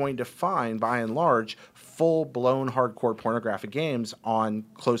not going to find, by and large, full-blown hardcore pornographic games on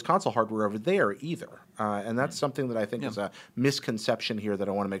closed console hardware over there either. And that's something that I think is a misconception here that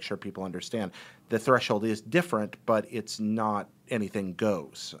I want to make sure people understand. The threshold is different, but it's not anything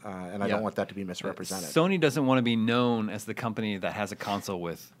goes. And I don't want that to be misrepresented. Sony doesn't want to be known as the company that has a console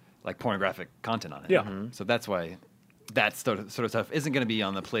with like pornographic content on it. Yeah. So that's why that sort of stuff isn't going to be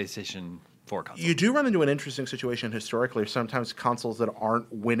on the PlayStation 4 console. You do run into an interesting situation historically. Sometimes consoles that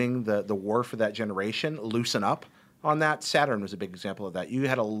aren't winning the war for that generation loosen up on that. Saturn was a big example of that. You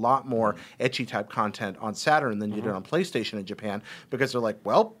had a lot more ecchi type content on Saturn than you did on PlayStation in Japan because they're like,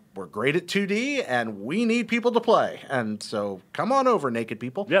 well, we're great at 2D and we need people to play. And so come on over, naked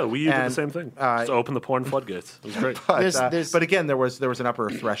people. Yeah, we did the And, same thing. Just open the porn floodgates. It was great. But again, there was an upper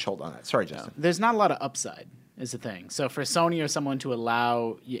threshold on it. Sorry, Justin. There's not a lot of upside, is the thing. So for Sony or someone to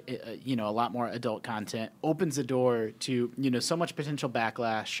allow a lot more adult content opens the door to so much potential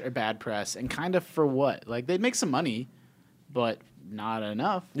backlash or bad press, and kind of for what? Like they'd make some money, but not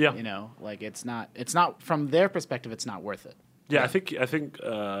enough. Yeah. Like it's not from their perspective, it's not worth it. Yeah, I think he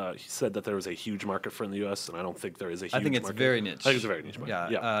said that there was a huge market for it in the U.S., and I don't think there is a huge I think it's market. very niche. I think it's a very niche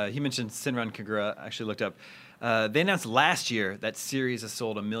market. Yeah. He mentioned Senran Kagura. I actually looked up. They announced last year that series has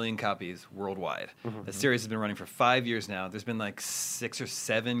sold 1 million copies worldwide. The series has been running for 5 years now. There's been like 6 or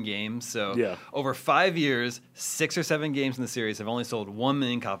 7 games. So over 5 years, 6 or 7 games in the series have only sold 1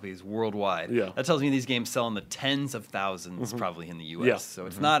 million copies worldwide. Yeah. That tells me these games sell in the tens of thousands probably in the U.S. Yeah. So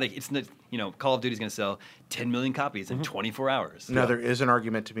it's not Call of Duty's going to sell 10 million copies in 24 hours. Now, there is an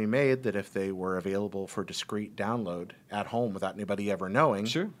argument to be made that if they were available for discrete download at home without anybody ever knowing,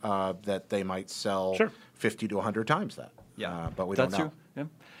 that they might sell 50 to 100 times that. Yeah, but we that's don't know. true.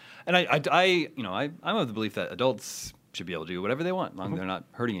 Yeah, and I'm of the belief that adults should be able to do whatever they want, as long as they're not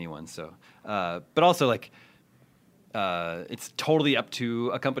hurting anyone. So, but also it's totally up to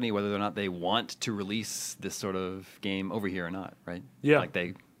a company whether or not they want to release this sort of game over here or not, right? Yeah.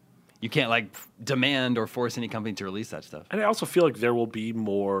 You can't demand or force any company to release that stuff. And I also feel like there will be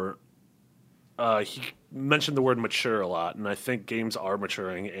more he mentioned the word mature a lot, and I think games are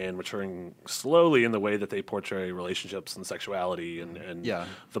maturing and maturing slowly in the way that they portray relationships and sexuality and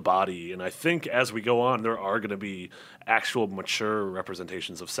the body. And I think as we go on, there are going to be actual mature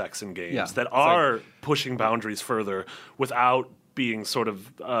representations of sex in games that are pushing boundaries further without being sort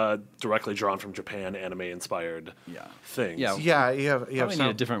of directly drawn from Japan anime-inspired things. Yeah, you have Probably some.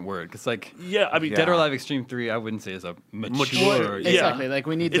 need a different word because, like, I mean, Dead or Alive Extreme 3, I wouldn't say is a mature. Exactly. Like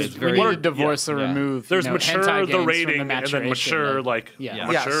we need It's to very- we need to divorce or remove. there's you know, mature hentai the games from rating and then maturation, mature yeah.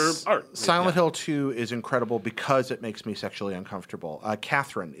 mature art. Silent Hill 2 is incredible because it makes me sexually uncomfortable.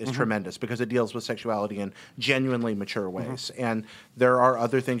 Catherine is tremendous because it deals with sexuality in genuinely mature ways. And there are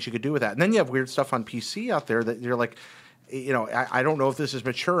other things you could do with that. And then you have weird stuff on PC out there that you're like, you know, I don't know if this is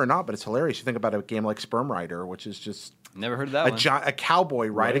mature or not, but it's hilarious. You think about a game like Sperm Rider, which is just Never heard of that one. a cowboy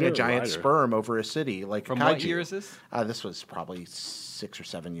riding a Rider, giant Rider. sperm over a city. Like From kaiju. what year is this? This was probably 6 or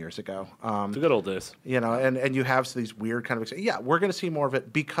 7 years ago. The good old days. You know, and you have these weird kind of we're going to see more of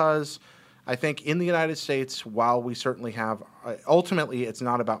it because I think in the United States, while we certainly have ultimately it's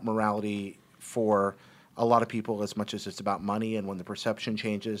not about morality for a lot of people as much as it's about money, and when the perception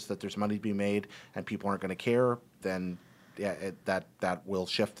changes that there's money to be made and people aren't going to care, then that will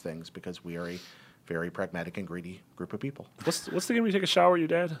shift things because we are a very pragmatic and greedy group of people. What's the game where you take a shower with your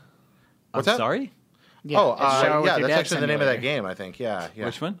dad? What's I'm that? sorry? Yeah, Oh, it's Shower with yeah, Your that's Dad actually the name of that Simulator. game, I think. Yeah.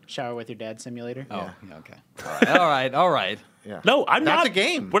 Which one? Shower with Your Dad Simulator. Oh, yeah, okay. All right. Yeah. No, I'm That's not. a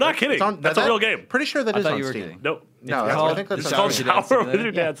game. We're not kidding. That's a real game. Pretty sure that I is thought on you were Steam. kidding. Nope. No, It's I called- think that's It's on called Steam. Shower with Your Dad Shower with Your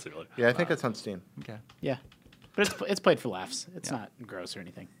Simulator? Dad Simulator. Yeah, I think it's on Steam. Okay. Yeah, but it's played for laughs. It's not gross or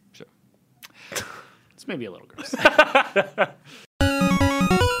anything. Sure. It's maybe a little gross.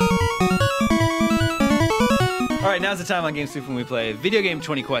 All right, now's the time on Game Soup when we play Video Game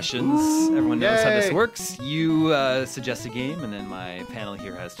 20 Questions. Everyone knows how this Yay. works. You suggest a game, and then my panel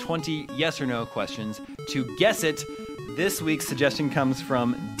here has 20 yes or no questions to guess it. This week's suggestion comes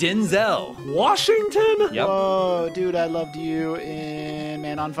from Denzel. Washington? Yep. Oh, dude, I loved you in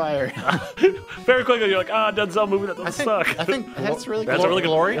Man on Fire. Very quickly, you're like, Denzel movie that doesn't suck. I think That's really That's good. a really good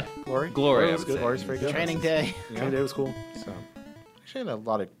Glory. Glory, I was would good. say. Glory's very good. Training Day. Training Day was cool. So, actually, a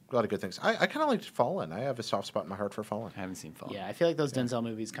lot of good things. I kind of liked Fallen. I have a soft spot in my heart for Fallen. I haven't seen Fallen. Yeah, I feel like those Denzel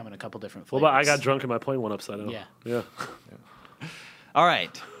movies come in a couple different Well, flavors. but I got drunk and my plane went upside down. Yeah. Yeah. All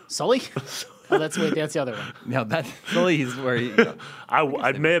right. Sully? Oh, that's the other one. Now that Sully is where you.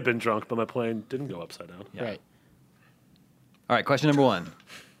 I may have been drunk, but my plane didn't go upside down. Yeah. Right. All right, question number 1.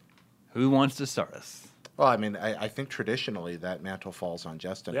 Who wants to start us? Well, I mean, I think traditionally that mantle falls on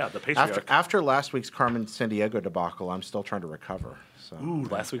Justin. Yeah, the patriarch. After last week's Carmen Sandiego debacle, I'm still trying to recover. So. Ooh,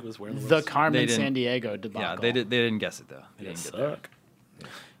 last week was where The Carmen They didn't- San Diego debacle. Yeah, they didn't guess it though. They They didn't get there. suck.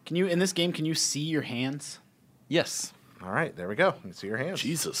 Can you in this game? Can you see your hands? Yes. All right, there we go. You can see your hands.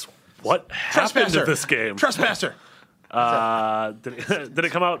 Jesus. What happened to this game? Trespasser. Did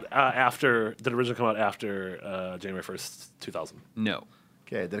it come out after? Did it originally come out after January 1st, 2000? No.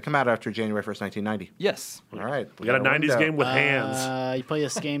 Okay, did it come out after January 1st, 1990? Yes. All right. We got a 90s window. game with hands. You play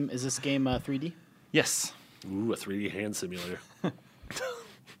this game. Is this game 3D? Yes. Ooh, a 3D hand simulator.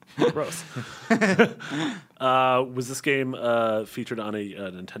 Gross. Was this game featured on a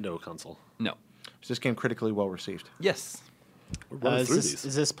Nintendo console? No. Is this game critically well received? Yes. We're running through Is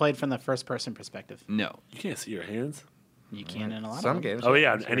these. this played from the first person perspective? No. You can't see your hands. You can in a lot Some of them. games. Oh,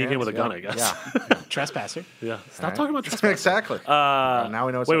 yeah, see your any game with a gun, I guess. Yeah. Trespasser. Yeah. Stop Right. talking about trespassing. Exactly. Now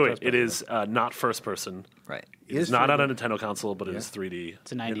we know it's Wait, not wait. It trespassing. is not first person. Right. It is is not 3D. on a Nintendo console, but it is 3D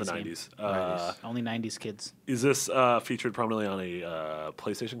It's a in 90s the game. 90s. Only 90s kids. Is this featured prominently on a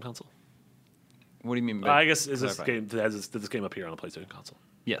PlayStation console? What do you mean by I guess is this clarify? game did this game appear on a PlayStation console?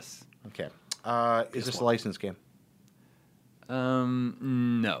 Yes. Okay. Is this a licensed game?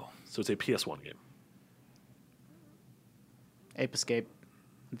 No. So it's a PS1 game. Ape Escape.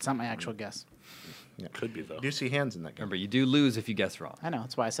 It's not my actual guess. Could be though. Do you see hands in that game? Remember, you do lose if you guess wrong. I know.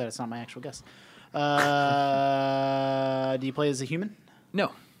 That's why I said it's not my actual guess. Do you play as a human?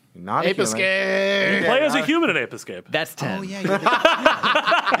 No. Not Ape a human. Escape. Play as a human in Ape Escape. That's 10. Oh, yeah.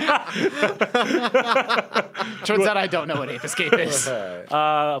 Turns out I don't know what Ape Escape is.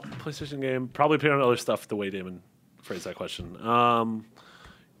 PlayStation game probably appeared on other stuff. The way Damon phrased that question.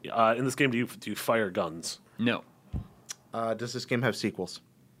 In this game, do you fire guns? No. Does this game have sequels?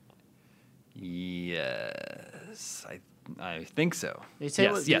 Yes. I think so. They say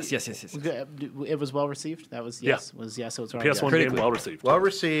it Yes. was- Yes. It was well received. That was Yeah. yes. Was yes. So it's well PS1 game Critically. well received, Well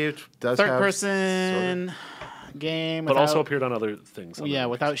received. Does Third have person game, but without, also appeared on other things. yeah,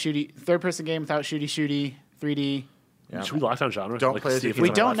 without shooty. Third person game without shooty 3D. Yeah. Should we lock down genre? Don't play as see a if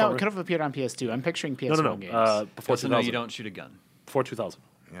human. it's We on a don't know. platformer? It could have appeared on PS2. I'm picturing PS1 No. games. Before So no, 2000. you don't shoot a gun. Before 2000.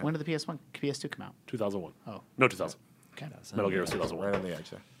 Yeah. When did the PS2 come out? 2001. Oh. No, 2000. Okay. Metal Gear was 2001. Right on the edge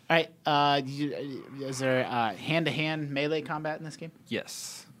there. All right. Is there hand-to-hand melee combat in this game?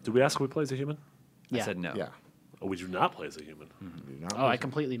 Yes. Did we ask if we play as a human? I said no. Yeah. Oh, we do not play as a human. Do not Oh, I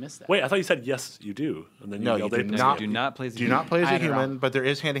completely missed that. Wait, I thought you said yes, you do, and then No, you you yelled do at me. not. Do not play as a Do human. not play as I a had it human, wrong. but there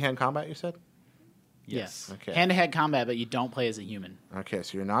is hand-to-hand combat, you said? Yes. Okay. Hand-to-hand combat, but you don't play as a human. Okay,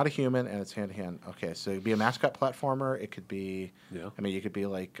 so you're not a human, and it's hand-to-hand. Okay, so it'd be a mascot platformer. It could be... Yeah. I mean, you could be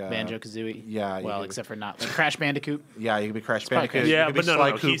like... Banjo-Kazooie? yeah, you Well, could- except for not. Like Crash Bandicoot? Yeah, you could be Crash probably Bandicoot. Crash. Yeah, you could but be no, Sly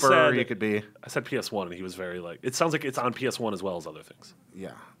no, he Cooper. said- You could be... I said PS1, and he was very like. It sounds like it's on PS1 as well as other things.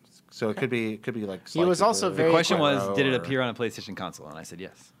 Yeah. So it could be like... He was also The very question clever. was, did it or- appear on a PlayStation console? And I said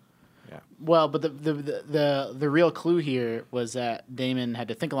yes. Yeah. Well, but the real clue here was that Damon had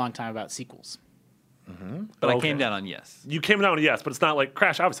to think a long time about sequels. But I Okay. came down on yes. You came down to yes, but it's not like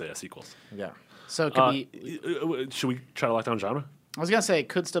Crash. Obviously, has sequels. Yeah. So it could be. Should we try to lock down genre? I was gonna say it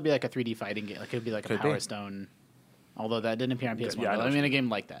could still be like a 3D fighting game. Like it could be like Could a be. Power Stone. Although that didn't appear on PS1. yeah, I know but what I mean, you a game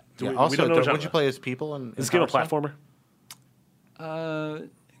like that. Yeah. we Also, don't know would genre. you play as people in Is this game a Power Stone? platformer?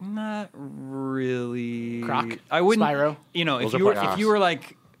 Not really. Croc? I wouldn't. Spyro? You know, Those if are you were platforms. if you were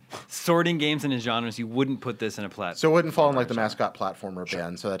like sorting games into genres, you wouldn't put this in a platform. So it wouldn't fall in like the mascot platformer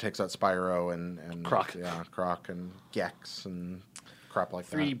bin. So that takes out Spyro and Croc. Yeah, Croc and Gex and crap like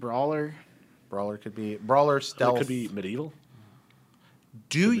 3D that. Brawler. Brawler could be Brawler It stealth. could be medieval.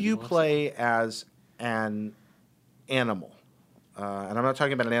 Do you play as an animal? And I'm not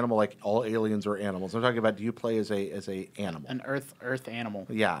talking about an animal like all aliens are animals. I'm talking about do you play as a animal? An Earth animal.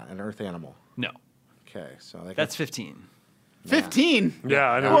 Yeah, an Earth animal. No, Okay, so they that's 15. 15.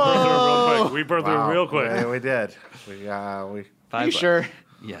 Yeah, I know. We burned through it real quick. Yeah, we did. We Are Five you left. sure?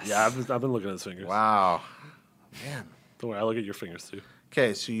 Yes. Yeah, I've been looking at his fingers. wow. Man. Don't worry, I look at your fingers too.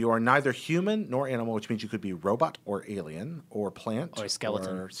 Okay, so you are neither human nor animal, which means you could be robot or alien or plant Or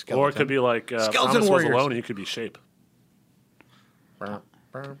skeleton. Or it could be like Skeleton Promise was Warriors. alone, and you could be Shape. But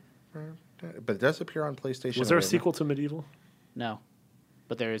it does appear on PlayStation. Was there a and sequel to Medieval? No.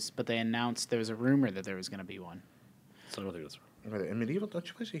 But they announced there was a rumor that there was going to be one. So I don't think that's right. Wait, in Medieval, don't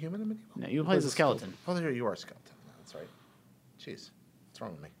you play as a human in Medieval? No, you play as a skeleton. Oh, there you are, a skeleton. That's right. Jeez, what's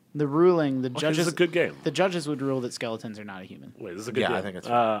wrong with me? The ruling, the Okay, judges. this is a good game. The judges would rule that skeletons are not a human. Wait, this is a good Yeah, game. I think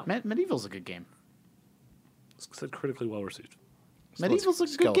it's Medieval's a good game. said critically well received. Medieval's a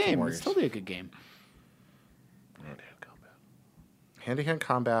good Skeleton game. Warriors. It's totally a good game. Hand-to-hand combat. Hand-to-hand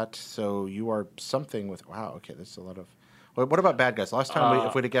combat. So you are something with. Wow. Okay, there's a lot of. What about bad guys? Last time,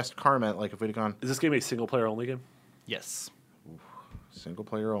 if we'd have guessed Carmen, like if we'd have gone Is this game a single player only game? Yes. single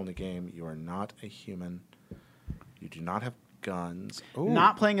player only game, you are not a human. You do not have guns. Ooh.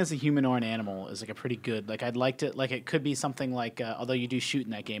 Not playing as a human or an animal is like a pretty good. Like I'd like to. Like it could be something like. Although you do shoot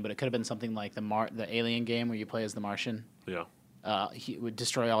in that game, but it could have been something like the Alien game where you play as the Martian. Yeah. He would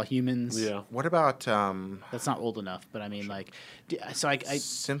destroy all humans. Yeah. What about That's not old enough, but I mean, like, so I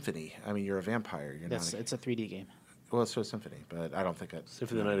Symphony? I mean, you're a vampire. You're that's not. it's a 3D game. Well, it's a Symphony, but I don't think it's.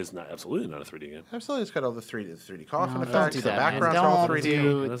 Symphony of the Night is absolutely not a 3D game. Absolutely, it's got all the 3D coffin No, don't effects. do The that, man. backgrounds are all Don't 3D.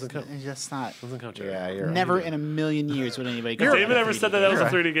 do- It doesn't count. It's just not. Doesn't count, Jerry. Yeah, you're Never right. in a million years would anybody. If go David for a ever 3D said that game. was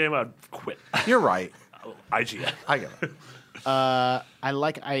a You're 3D game, I'd quit. You're right. IGN. I get it.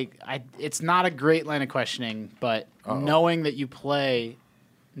 It's not a great line of questioning, but knowing that you play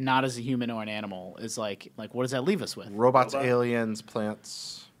not as a human or an animal is like what does that leave us with? Robots, Robot. aliens,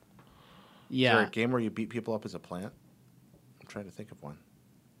 plants. Is there Yeah, a game where you beat people up as a plant? I'm trying to think of one.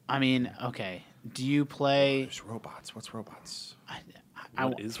 I mean, okay. Do you play? There's robots. What's robots?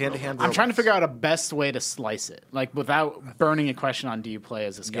 What is Hand-to-hand Roblox? I'm trying to figure out a best way to slice it, like without burning a question on do you play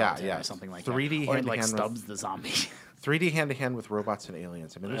as a skeleton yeah. or something like 3D that, or like hand-to-hand Stubbs the zombie. 3D hand-to-hand with robots and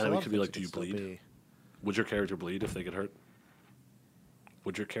aliens. I mean, there's Yeah, a it lot could of be things like, that do you could still bleed? be- Would your character bleed if they get hurt?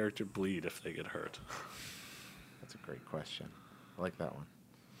 Would your character bleed if they get hurt? That's a great question. I like that one.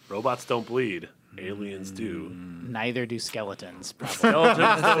 Robots don't bleed. Aliens do. Neither do skeletons. Probably.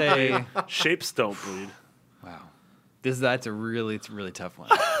 Skeletons don't Say, bleed. Shapes don't bleed. wow. It's a really tough one.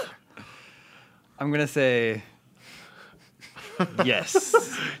 I'm gonna say yes,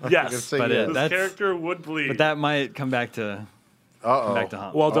 Yes, say but yes. this that's character would bleed. but that might come back to Uh-oh.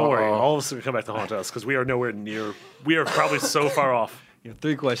 haunt. well, don't worry. All of us are going to come back to haunt us because we are nowhere near. We are probably so far off. You have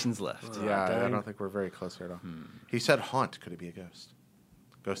 3 questions left. Yeah, I dang. don't think we're very close here at all. He said haunt. Could it be a ghost?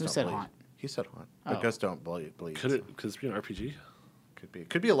 Ghosts Who don't said bleed. haunt? He said haunt. But Oh. ghosts don't bleed. Could it? Could this be an RPG? Could be. It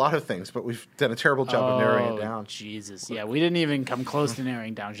could be a lot of things, but we've done a terrible job of narrowing it down. Jesus, yeah, we didn't even come close to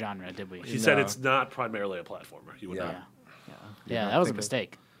narrowing down genre, did we? He said it's not primarily a platformer. He would Yeah. not. Yeah, that was a think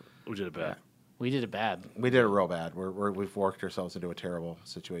mistake. We did it bad. We did it bad. We did it real bad. We've worked ourselves into a terrible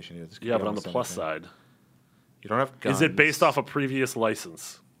situation here. This could Yeah, be but on the almost plus anything. side, You don't have guns. Is it based off a previous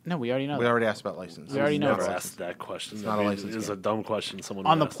license? No, we already know. We that. already asked about license. We already know Never that. asked that question. It's not a license It's game. a dumb question. Someone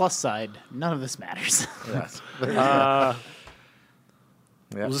On the would ask. plus side, none of this matters. Yes. Uh,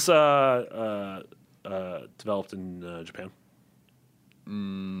 Yeah. Was this developed in Japan?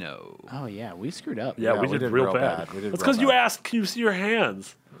 No. Oh yeah, we screwed up. Yeah, Yeah, we did real bad. We did That's real because you bad. asked. Can you see your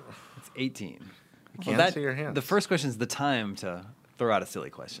hands? It's 18. You can't see your hands. The first question is the time to throw out a silly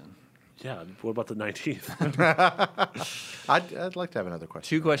question. Yeah. What about the 19th? I'd like to have another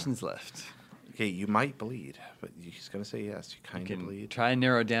question. 2 questions left. Okay, you might bleed, but he's going to say yes. You You kind of can bleed. try and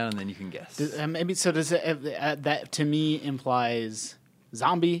narrow it down, and then you can guess. Maybe so. Does it that to me implies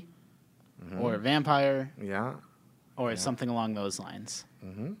zombie or vampire Yeah, or something along those lines?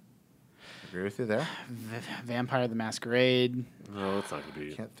 agree with you there. Vampire the Masquerade. No, it's not going to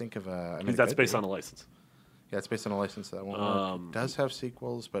be. Can't think of a. I mean, Because it that's could based be. on a license. Yeah, it's based on a license that won't work. It does have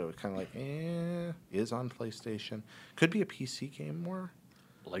sequels, but it was kind of like, is on PlayStation. Could be a PC game more.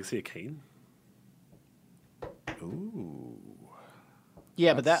 Legacy of Kain? Ooh.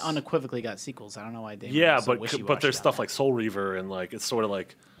 Yeah, but that unequivocally got sequels. I don't know why they. Yeah, were so but wishy-washy there's on stuff that. like Soul Reaver and like it's sort of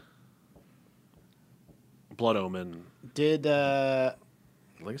like Blood Omen. Did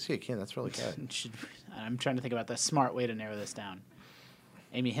Legacy of Kain, that's really good. I'm trying to think about the smart way to narrow this down.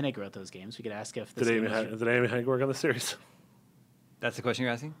 Amy Hennig wrote those games. We could ask if this Did game Amy, was- did Amy Hennig work on the series? That's the question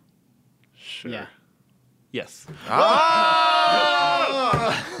you're asking? Sure. Yeah. Yes.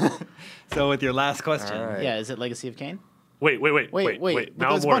 Ah! So with your last question, All right. Yeah, is it Legacy of Kain? Wait. Wait. Now There's I'm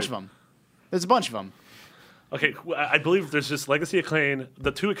a bunch worried. of them. There's a bunch of them. Okay, I believe there's just Legacy of Kain.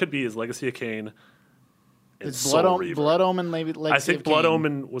 The two it could be is Legacy of Kain and It's Soul Reaver. Blood Omen. Legacy I think of Blood Kain.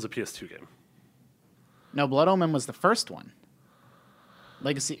 Omen was a PS2 game. No, Blood Omen was the first one.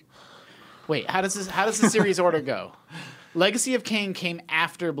 Legacy. Wait, how does the series order go? Legacy of Kain came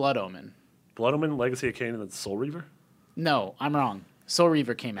after Blood Omen. Blood Omen, Legacy of Kain, and then Soul Reaver? No, I'm wrong. Soul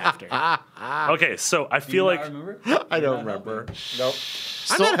Reaver came after. Okay, so I feel like I don't remember. Nope.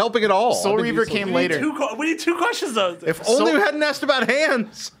 I'm Soul- not helping at all. Soul I'm being Reaver useless. came later. we need two questions though. If only Soul- we hadn't asked about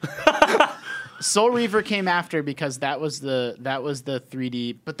hands. Soul Reaver came after because that was the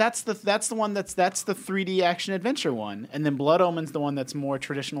 3D, but that's the 3D action adventure one, and then Blood Omen's the one that's more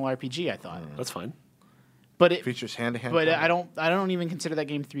traditional RPG. I thought, That's fine. but it Features hand-to-hand. but combat. I don't even consider that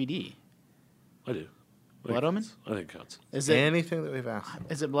game 3D. I do. Blood Omen? I think it counts. Is it Anything that we've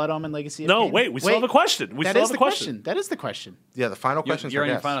asked. Blood Omen Legacy? Of No, Kain? wait, we still have a question. We That still is have a the question. That is the question. Yeah, the final question. you're on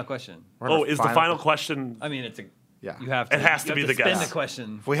your final question. Oh, is the final question? I mean, it's a. Yeah. You have to. It has to you be have the spin guess. the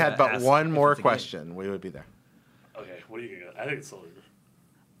question. If we had to but ask one if more it's a game. question, we would be there. Okay, what are you gonna? I think it's Soul Reaver.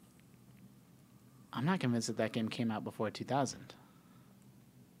 I'm not convinced that game came out before 2000.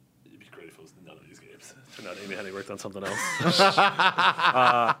 It'd be great if it was none of these games. Turned out Amy Hennig worked on something else.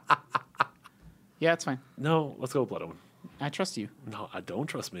 Yeah, it's fine. No, let's go with Blood Omen. I trust you. No, I don't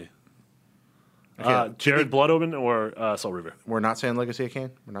trust me. Okay, Jared, Blood Omen or Soul Reaver? We're not saying Legacy of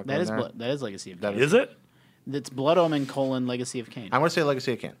Kain. We're not That going is there. that is Legacy of That Kain. Is it? It's Blood Omen : Legacy of Kain. I'm going to say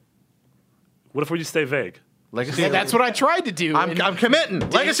Legacy of Kain. What if we just stay vague? Legacy. Yeah, of that's what I tried to do. and- I'm committing.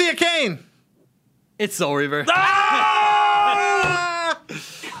 Legacy of Kain. It's Soul Reaver.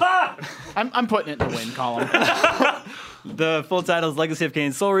 I'm putting it in the win column. The full title is Legacy of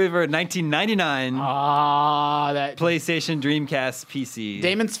Kain Soul Reaver, 1999. That PlayStation, Dreamcast, PC.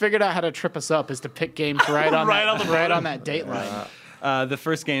 Damon's figured out how to trip us up is to pick games right on Right that, on the right button. on that date line. The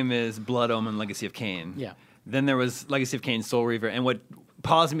first game is Blood Omen, Legacy of Kain. Yeah. Then there was Legacy of Kain, Soul Reaver, and what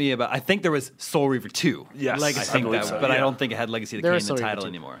paused me about, I think there was Soul Reaver 2. Yes, Legacy, I believe so, but I yeah. don't think it had Legacy of There Kain is in Soul the Reaver title 2.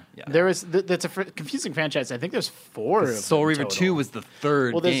 anymore. Yeah. There is that's a confusing franchise. I think there's 4 of them Soul Reaver total. 2 was the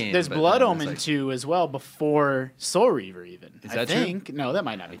third Well, game. there's but Blood then Omen there's 2 as well before Soul Reaver even. Is I that true? think. No, that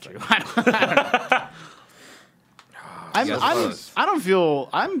might not be true. I don't know. I'm, guys I'm, close. I don't feel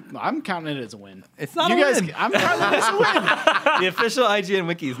I'm counting it as a win. It's not you a guys. win. I'm counting it as a win. The official IGN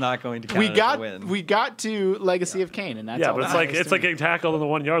wiki is not going to count it as a win. We got to Legacy of Kain, and that's Yeah, all but it's that like matters it's to like me. getting tackled on the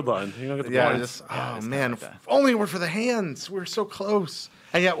 1 yard line. You don't get the Yeah, points. just oh man, if only it were for the hands. We're so close.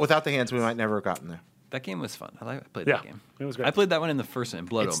 And yet, without the hands, we might never have gotten there. That game was fun. I played Yeah, that game. it was great. I played that one in the first one,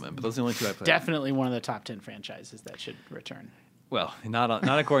 Blood It's Omen, but those are the only 2 I played. Definitely one of the top 10 franchises that should return. Well, not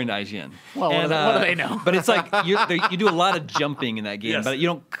according to IGN. Well, what do they know? But it's like you do a lot of jumping in that game, Yes. but you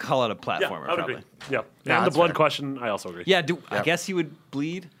don't call it a Yeah, platformer. I would probably. agree. Yeah, and the that's blood fair. question, I also agree. Yeah, I Yep. guess he would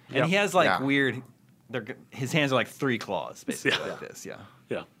bleed, and Yep. he has like Yeah. weird. His hands are like 3 claws, basically Yeah. like this. Yeah,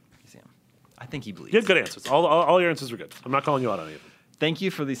 yeah. You see him. I think he bleeds. You had good answers. All your answers were good. I'm not calling you out on any of them. Thank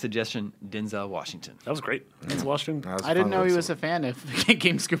you for the suggestion, Denzel Washington. That was great. Thanks, Washington. That was I didn't fun know he little was a fan of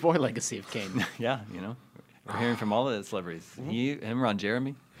GameScoop or Legacy of Kain. Yeah, we're hearing from all the celebrities. Him, Ron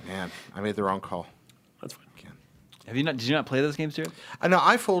Jeremy. Man, I made the wrong call That's fine. again. Did you not play those games, Jared? I know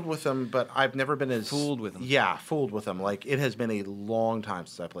I fooled with them, but I've never been as Fooled with them. Yeah, fooled with them. Like it has been a long time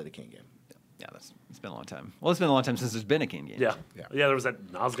since I played a King game. Yeah, it's been a long time. Well, it's been a long time since there's been a King game. Yeah. Yeah. There was that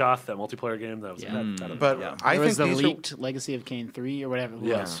Nosgoth, that multiplayer game. That was But Yeah. I There was think the these leaked Legacy of Kain 3 or whatever,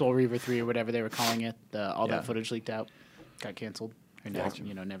 Yeah. Soul Reaver 3 or whatever they were calling it. All Yeah. that footage leaked out, got canceled,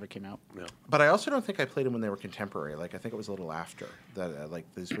 or never came out. But I also don't think I played them when they were contemporary. Like I think it was a little after that. Like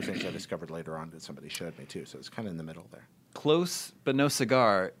these were things I discovered later on that somebody showed me too. So it's kind of in the middle there. Close but no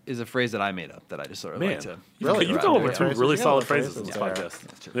cigar is a phrase that I made up that I just sort of Man, like to. Really? you Right. go Yeah. over two Phrases. really Yeah, solid the phrases in phrases this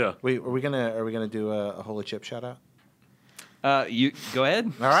there. podcast. Yeah. Are we gonna do a Holy Chip shout out? You go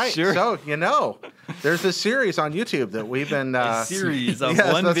ahead. All right. Sure. So there's this series on YouTube that we've been A series of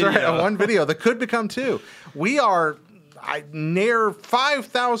yes, one that's right, video. one video that could become two. We are near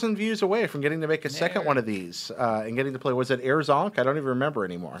 5,000 views away from getting to make a second one of these and getting to play. Was it Air Zonk? I don't even remember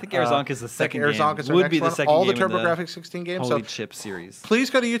anymore. I think Air Zonk is the second Air game. Zonk is our Would next be the one. second All the game in the TurboGrafx 16 games. Holy So Chip series.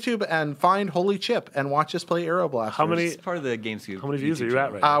 please go to YouTube and find Holy Chip and watch us play Aero Blasters. How many- It's part of the GameScoop. How many views YouTube are you at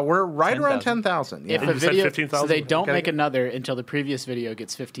channel. right now? We're right around 10,000. 10,000. Yeah. If And the you said video, 15,000? so they don't Okay. make another until the previous video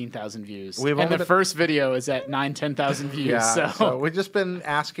gets 15,000 views, We've and only the been- first video is at 10,000 views. Yeah, so we've just been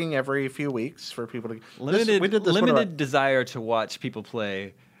asking every few weeks for people to Limited, we did this limited desire to watch people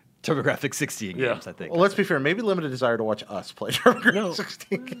play TurboGrafx 16 Yeah. games, I think. Well, let's be fair. Maybe limited desire to watch us play TurboGrafx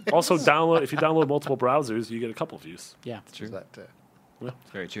 16 games. Also, if you download multiple browsers, you get a couple views. yeah, True. That,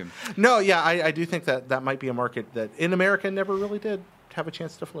 It's very true. no, yeah, I do think that might be a market that in America never really did have a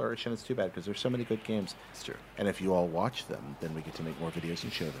chance to flourish, and it's too bad because there's so many good games. It's true. And if you all watch them, then we get to make more videos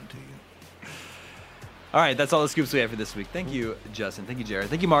and show them to you. All right, that's all the scoops we have for this week. Thank you, Justin. Thank you, Jared.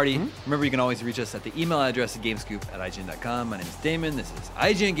 Thank you, Marty. Remember, you can always reach us at the email address at gamescoop@ign.com. My name is Damon. This is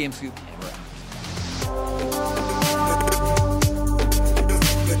IGN Gamescoop, and we're out.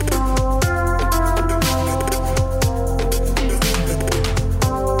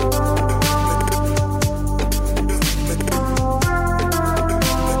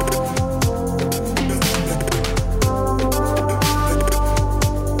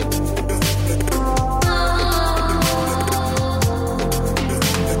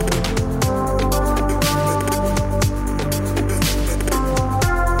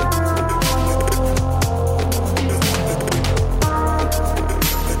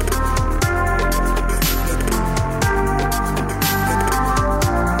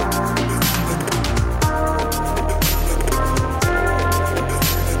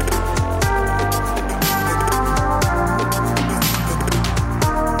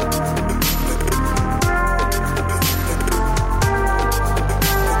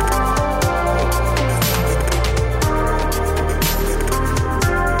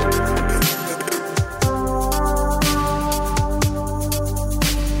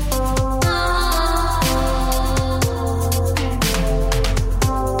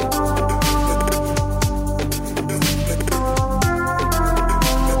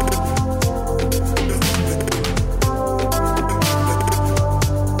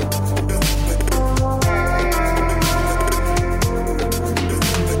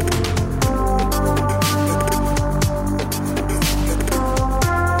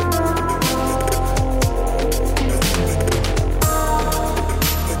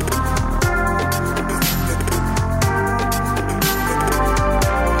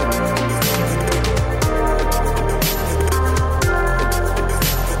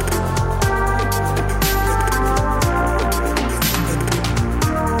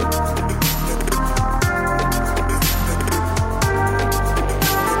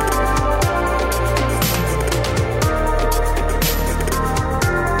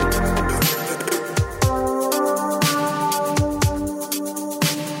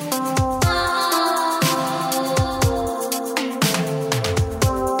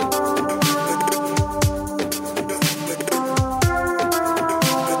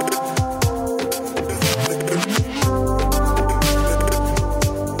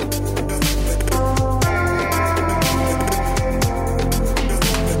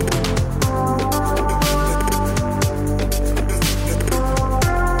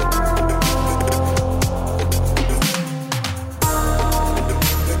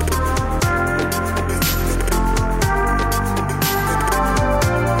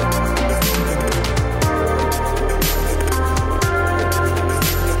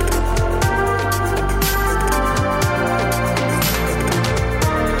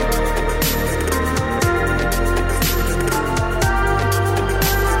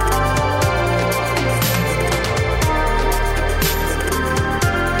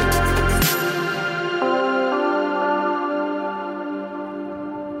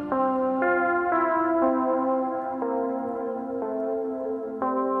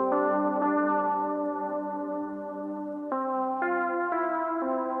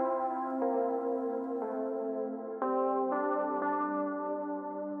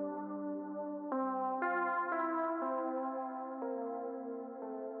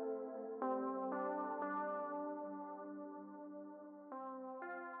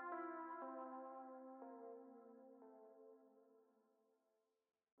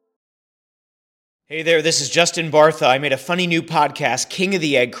 Hey there, this is Justin Bartha. I made a funny new podcast, King of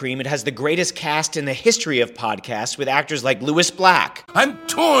the Egg Cream. It has the greatest cast in the history of podcasts with actors like Louis Black, I'm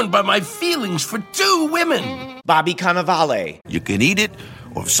torn by my feelings for two women. Bobby Cannavale, You can eat it,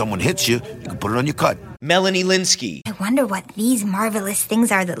 or if someone hits you, you can put it on your cut. Melanie Linsky, I wonder what these marvelous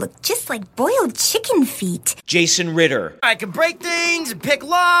things are that look just like boiled chicken feet. Jason Ritter, I can break things and pick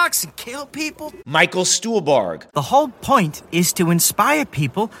locks and kill people. Michael Stuhlbarg, The whole point is to inspire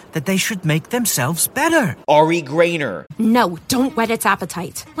people that they should make themselves better. Ari Grainer, No, don't whet its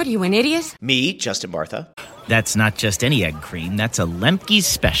appetite. What are you, an idiot? me, Justin Bartha, That's not just any egg cream, that's a Lemke's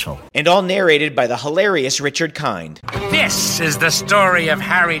special. and all narrated by the hilarious Richard Kind. This is the story of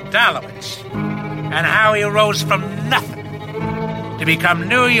Harry Dalowitz and how he rose from nothing to become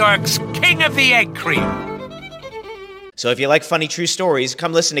New York's King of the Egg Cream. So if you like funny true stories,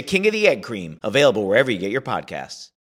 come listen to King of the Egg Cream, available wherever you get your podcasts.